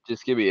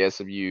 just give me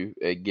SMU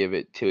and give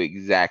it to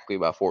exactly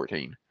by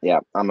 14. Yeah,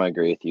 I'm gonna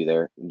agree with you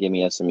there. Give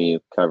me SMU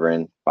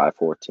covering by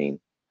 14.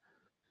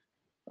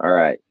 All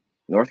right.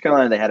 North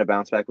Carolina, they had a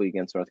bounce back week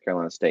against North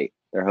Carolina State.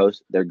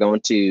 They're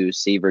going to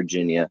see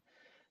Virginia.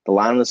 The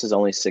line on this is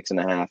only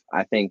 6.5.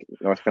 I think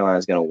North Carolina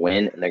is going to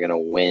win, and they're going to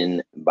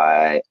win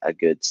by a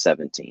good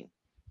 17.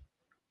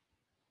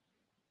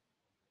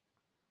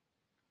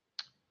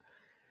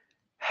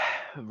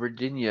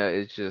 Virginia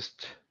is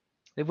just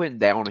they went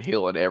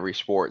downhill in every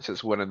sport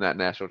since winning that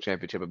national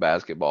championship of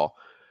basketball.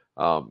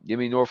 Give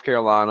me North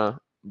Carolina.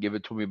 Give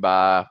it to me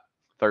by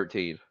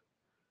 13.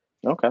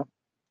 Okay.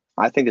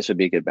 I think this would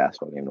be a good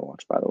basketball game to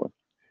watch, by the way.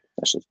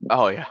 That's just me.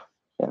 Oh, yeah.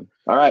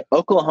 All right.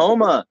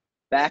 Oklahoma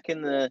back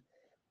in the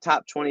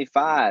top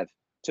 25.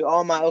 To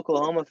all my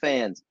Oklahoma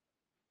fans,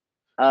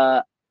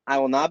 I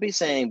will not be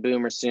saying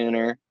Boomer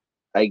Sooner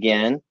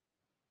again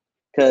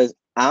because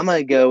I'm going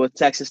to go with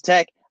Texas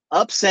Tech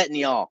upsetting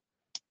y'all.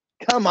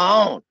 Come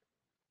on.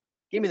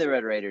 Give me the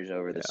Red Raiders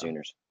over the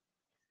Sooners.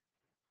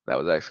 That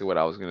was actually what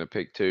I was going to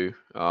pick, too.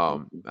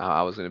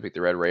 I was going to pick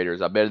the Red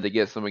Raiders. I betted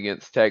against them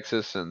against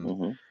Texas,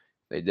 and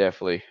they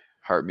definitely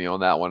hurt me on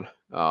that one.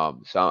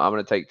 So I'm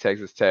going to take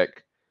Texas Tech,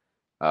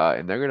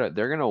 and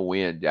they're gonna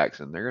win,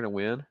 Jackson. They're going to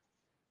win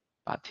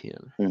by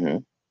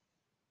 10.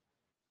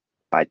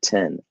 By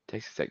 10.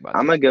 Texas Tech by 10.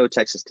 I'm going to go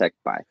Texas Tech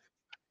by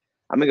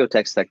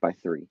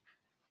 3.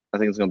 I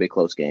think it's going to be a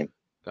close game.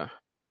 Okay.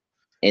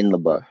 In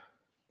Lubbock.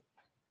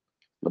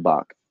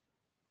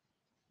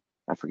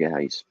 I forget how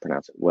you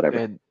pronounce it.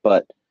 Whatever.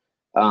 But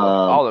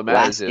all that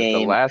matters is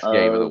the last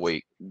game of the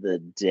week. The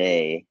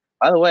day.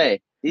 By the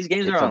way, these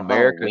games are on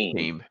America's Halloween.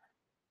 team.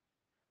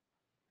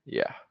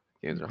 Yeah.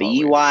 Games are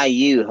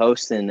BYU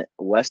hosting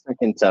Western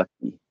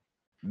Kentucky.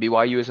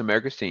 BYU is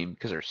America's team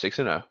because they're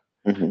 6-0.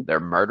 They're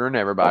murdering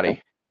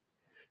everybody.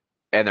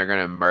 And they're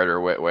going to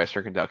murder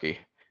Western Kentucky.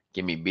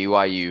 Give me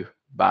BYU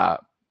by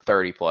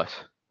 30 plus.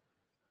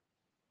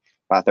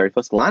 By 30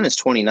 plus. The line is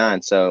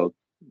 29, so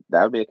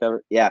that would be a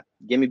cover. Yeah,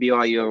 give me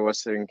BYU over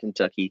Western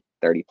Kentucky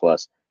 30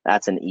 plus.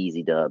 That's an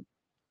easy dub.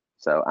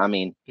 So, I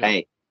mean,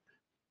 hey,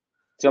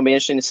 it's going to be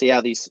interesting to see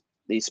how these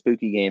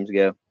spooky games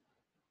go.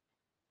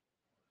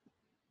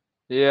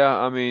 Yeah,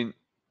 I mean,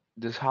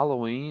 does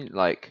Halloween,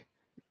 like,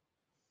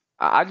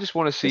 I just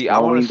want to see, I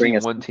want to see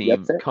one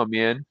team come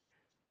in.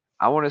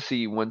 I want to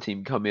see one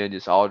team come in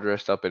just all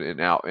dressed up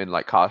and out in,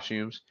 like,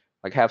 costumes.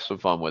 Like, have some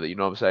fun with it. You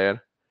know what I'm saying?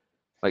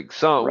 Like,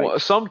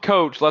 some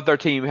coach let their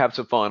team have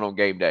some fun on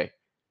game day.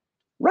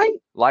 Right.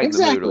 Lighten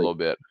the mood a little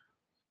bit.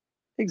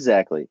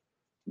 Exactly.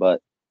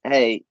 But,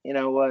 hey, you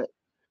know what?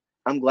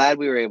 I'm glad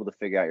we were able to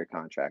figure out your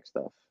contract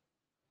stuff.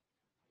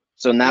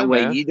 So in that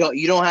way, man, you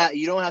don't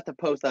have to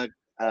post a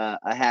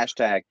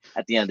hashtag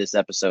at the end of this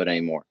episode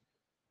anymore.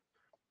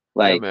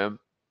 Like, man.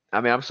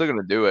 I mean, I'm still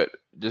gonna do it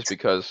just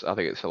because I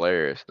think it's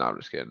hilarious. No, I'm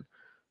just kidding.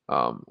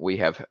 We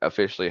have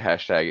officially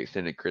hashtag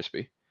extended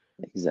crispy.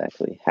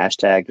 Exactly.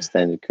 Hashtag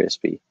extended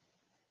crispy.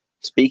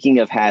 Speaking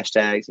of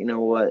hashtags, you know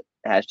what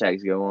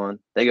hashtags go on?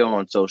 They go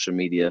on social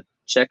media.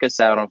 Check us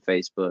out on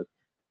Facebook.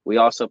 We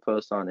also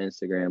post on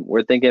Instagram.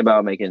 We're thinking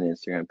about making an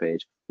Instagram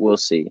page. We'll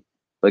see.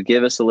 But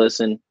give us a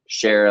listen.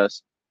 Share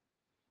us.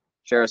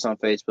 Share us on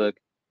Facebook.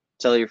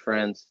 Tell your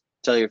friends.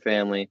 Tell your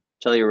family.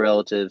 Tell your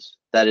relatives.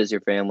 That is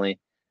your family.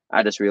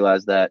 I just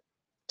realized that.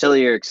 Tell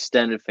your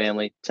extended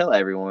family. Tell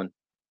everyone.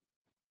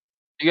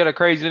 You got a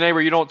crazy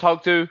neighbor you don't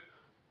talk to?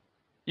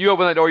 You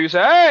open that door, you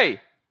say,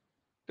 hey,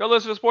 go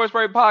listen to Sports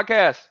Break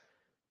Podcast.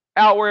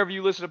 Out wherever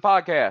you listen to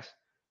podcasts.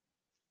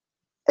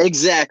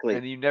 Exactly.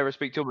 And you never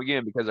speak to them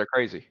again because they're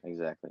crazy.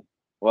 Exactly.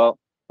 Well,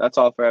 that's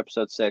all for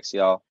episode 6,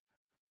 y'all.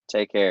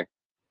 Take care.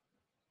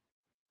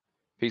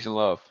 Peace and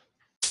love.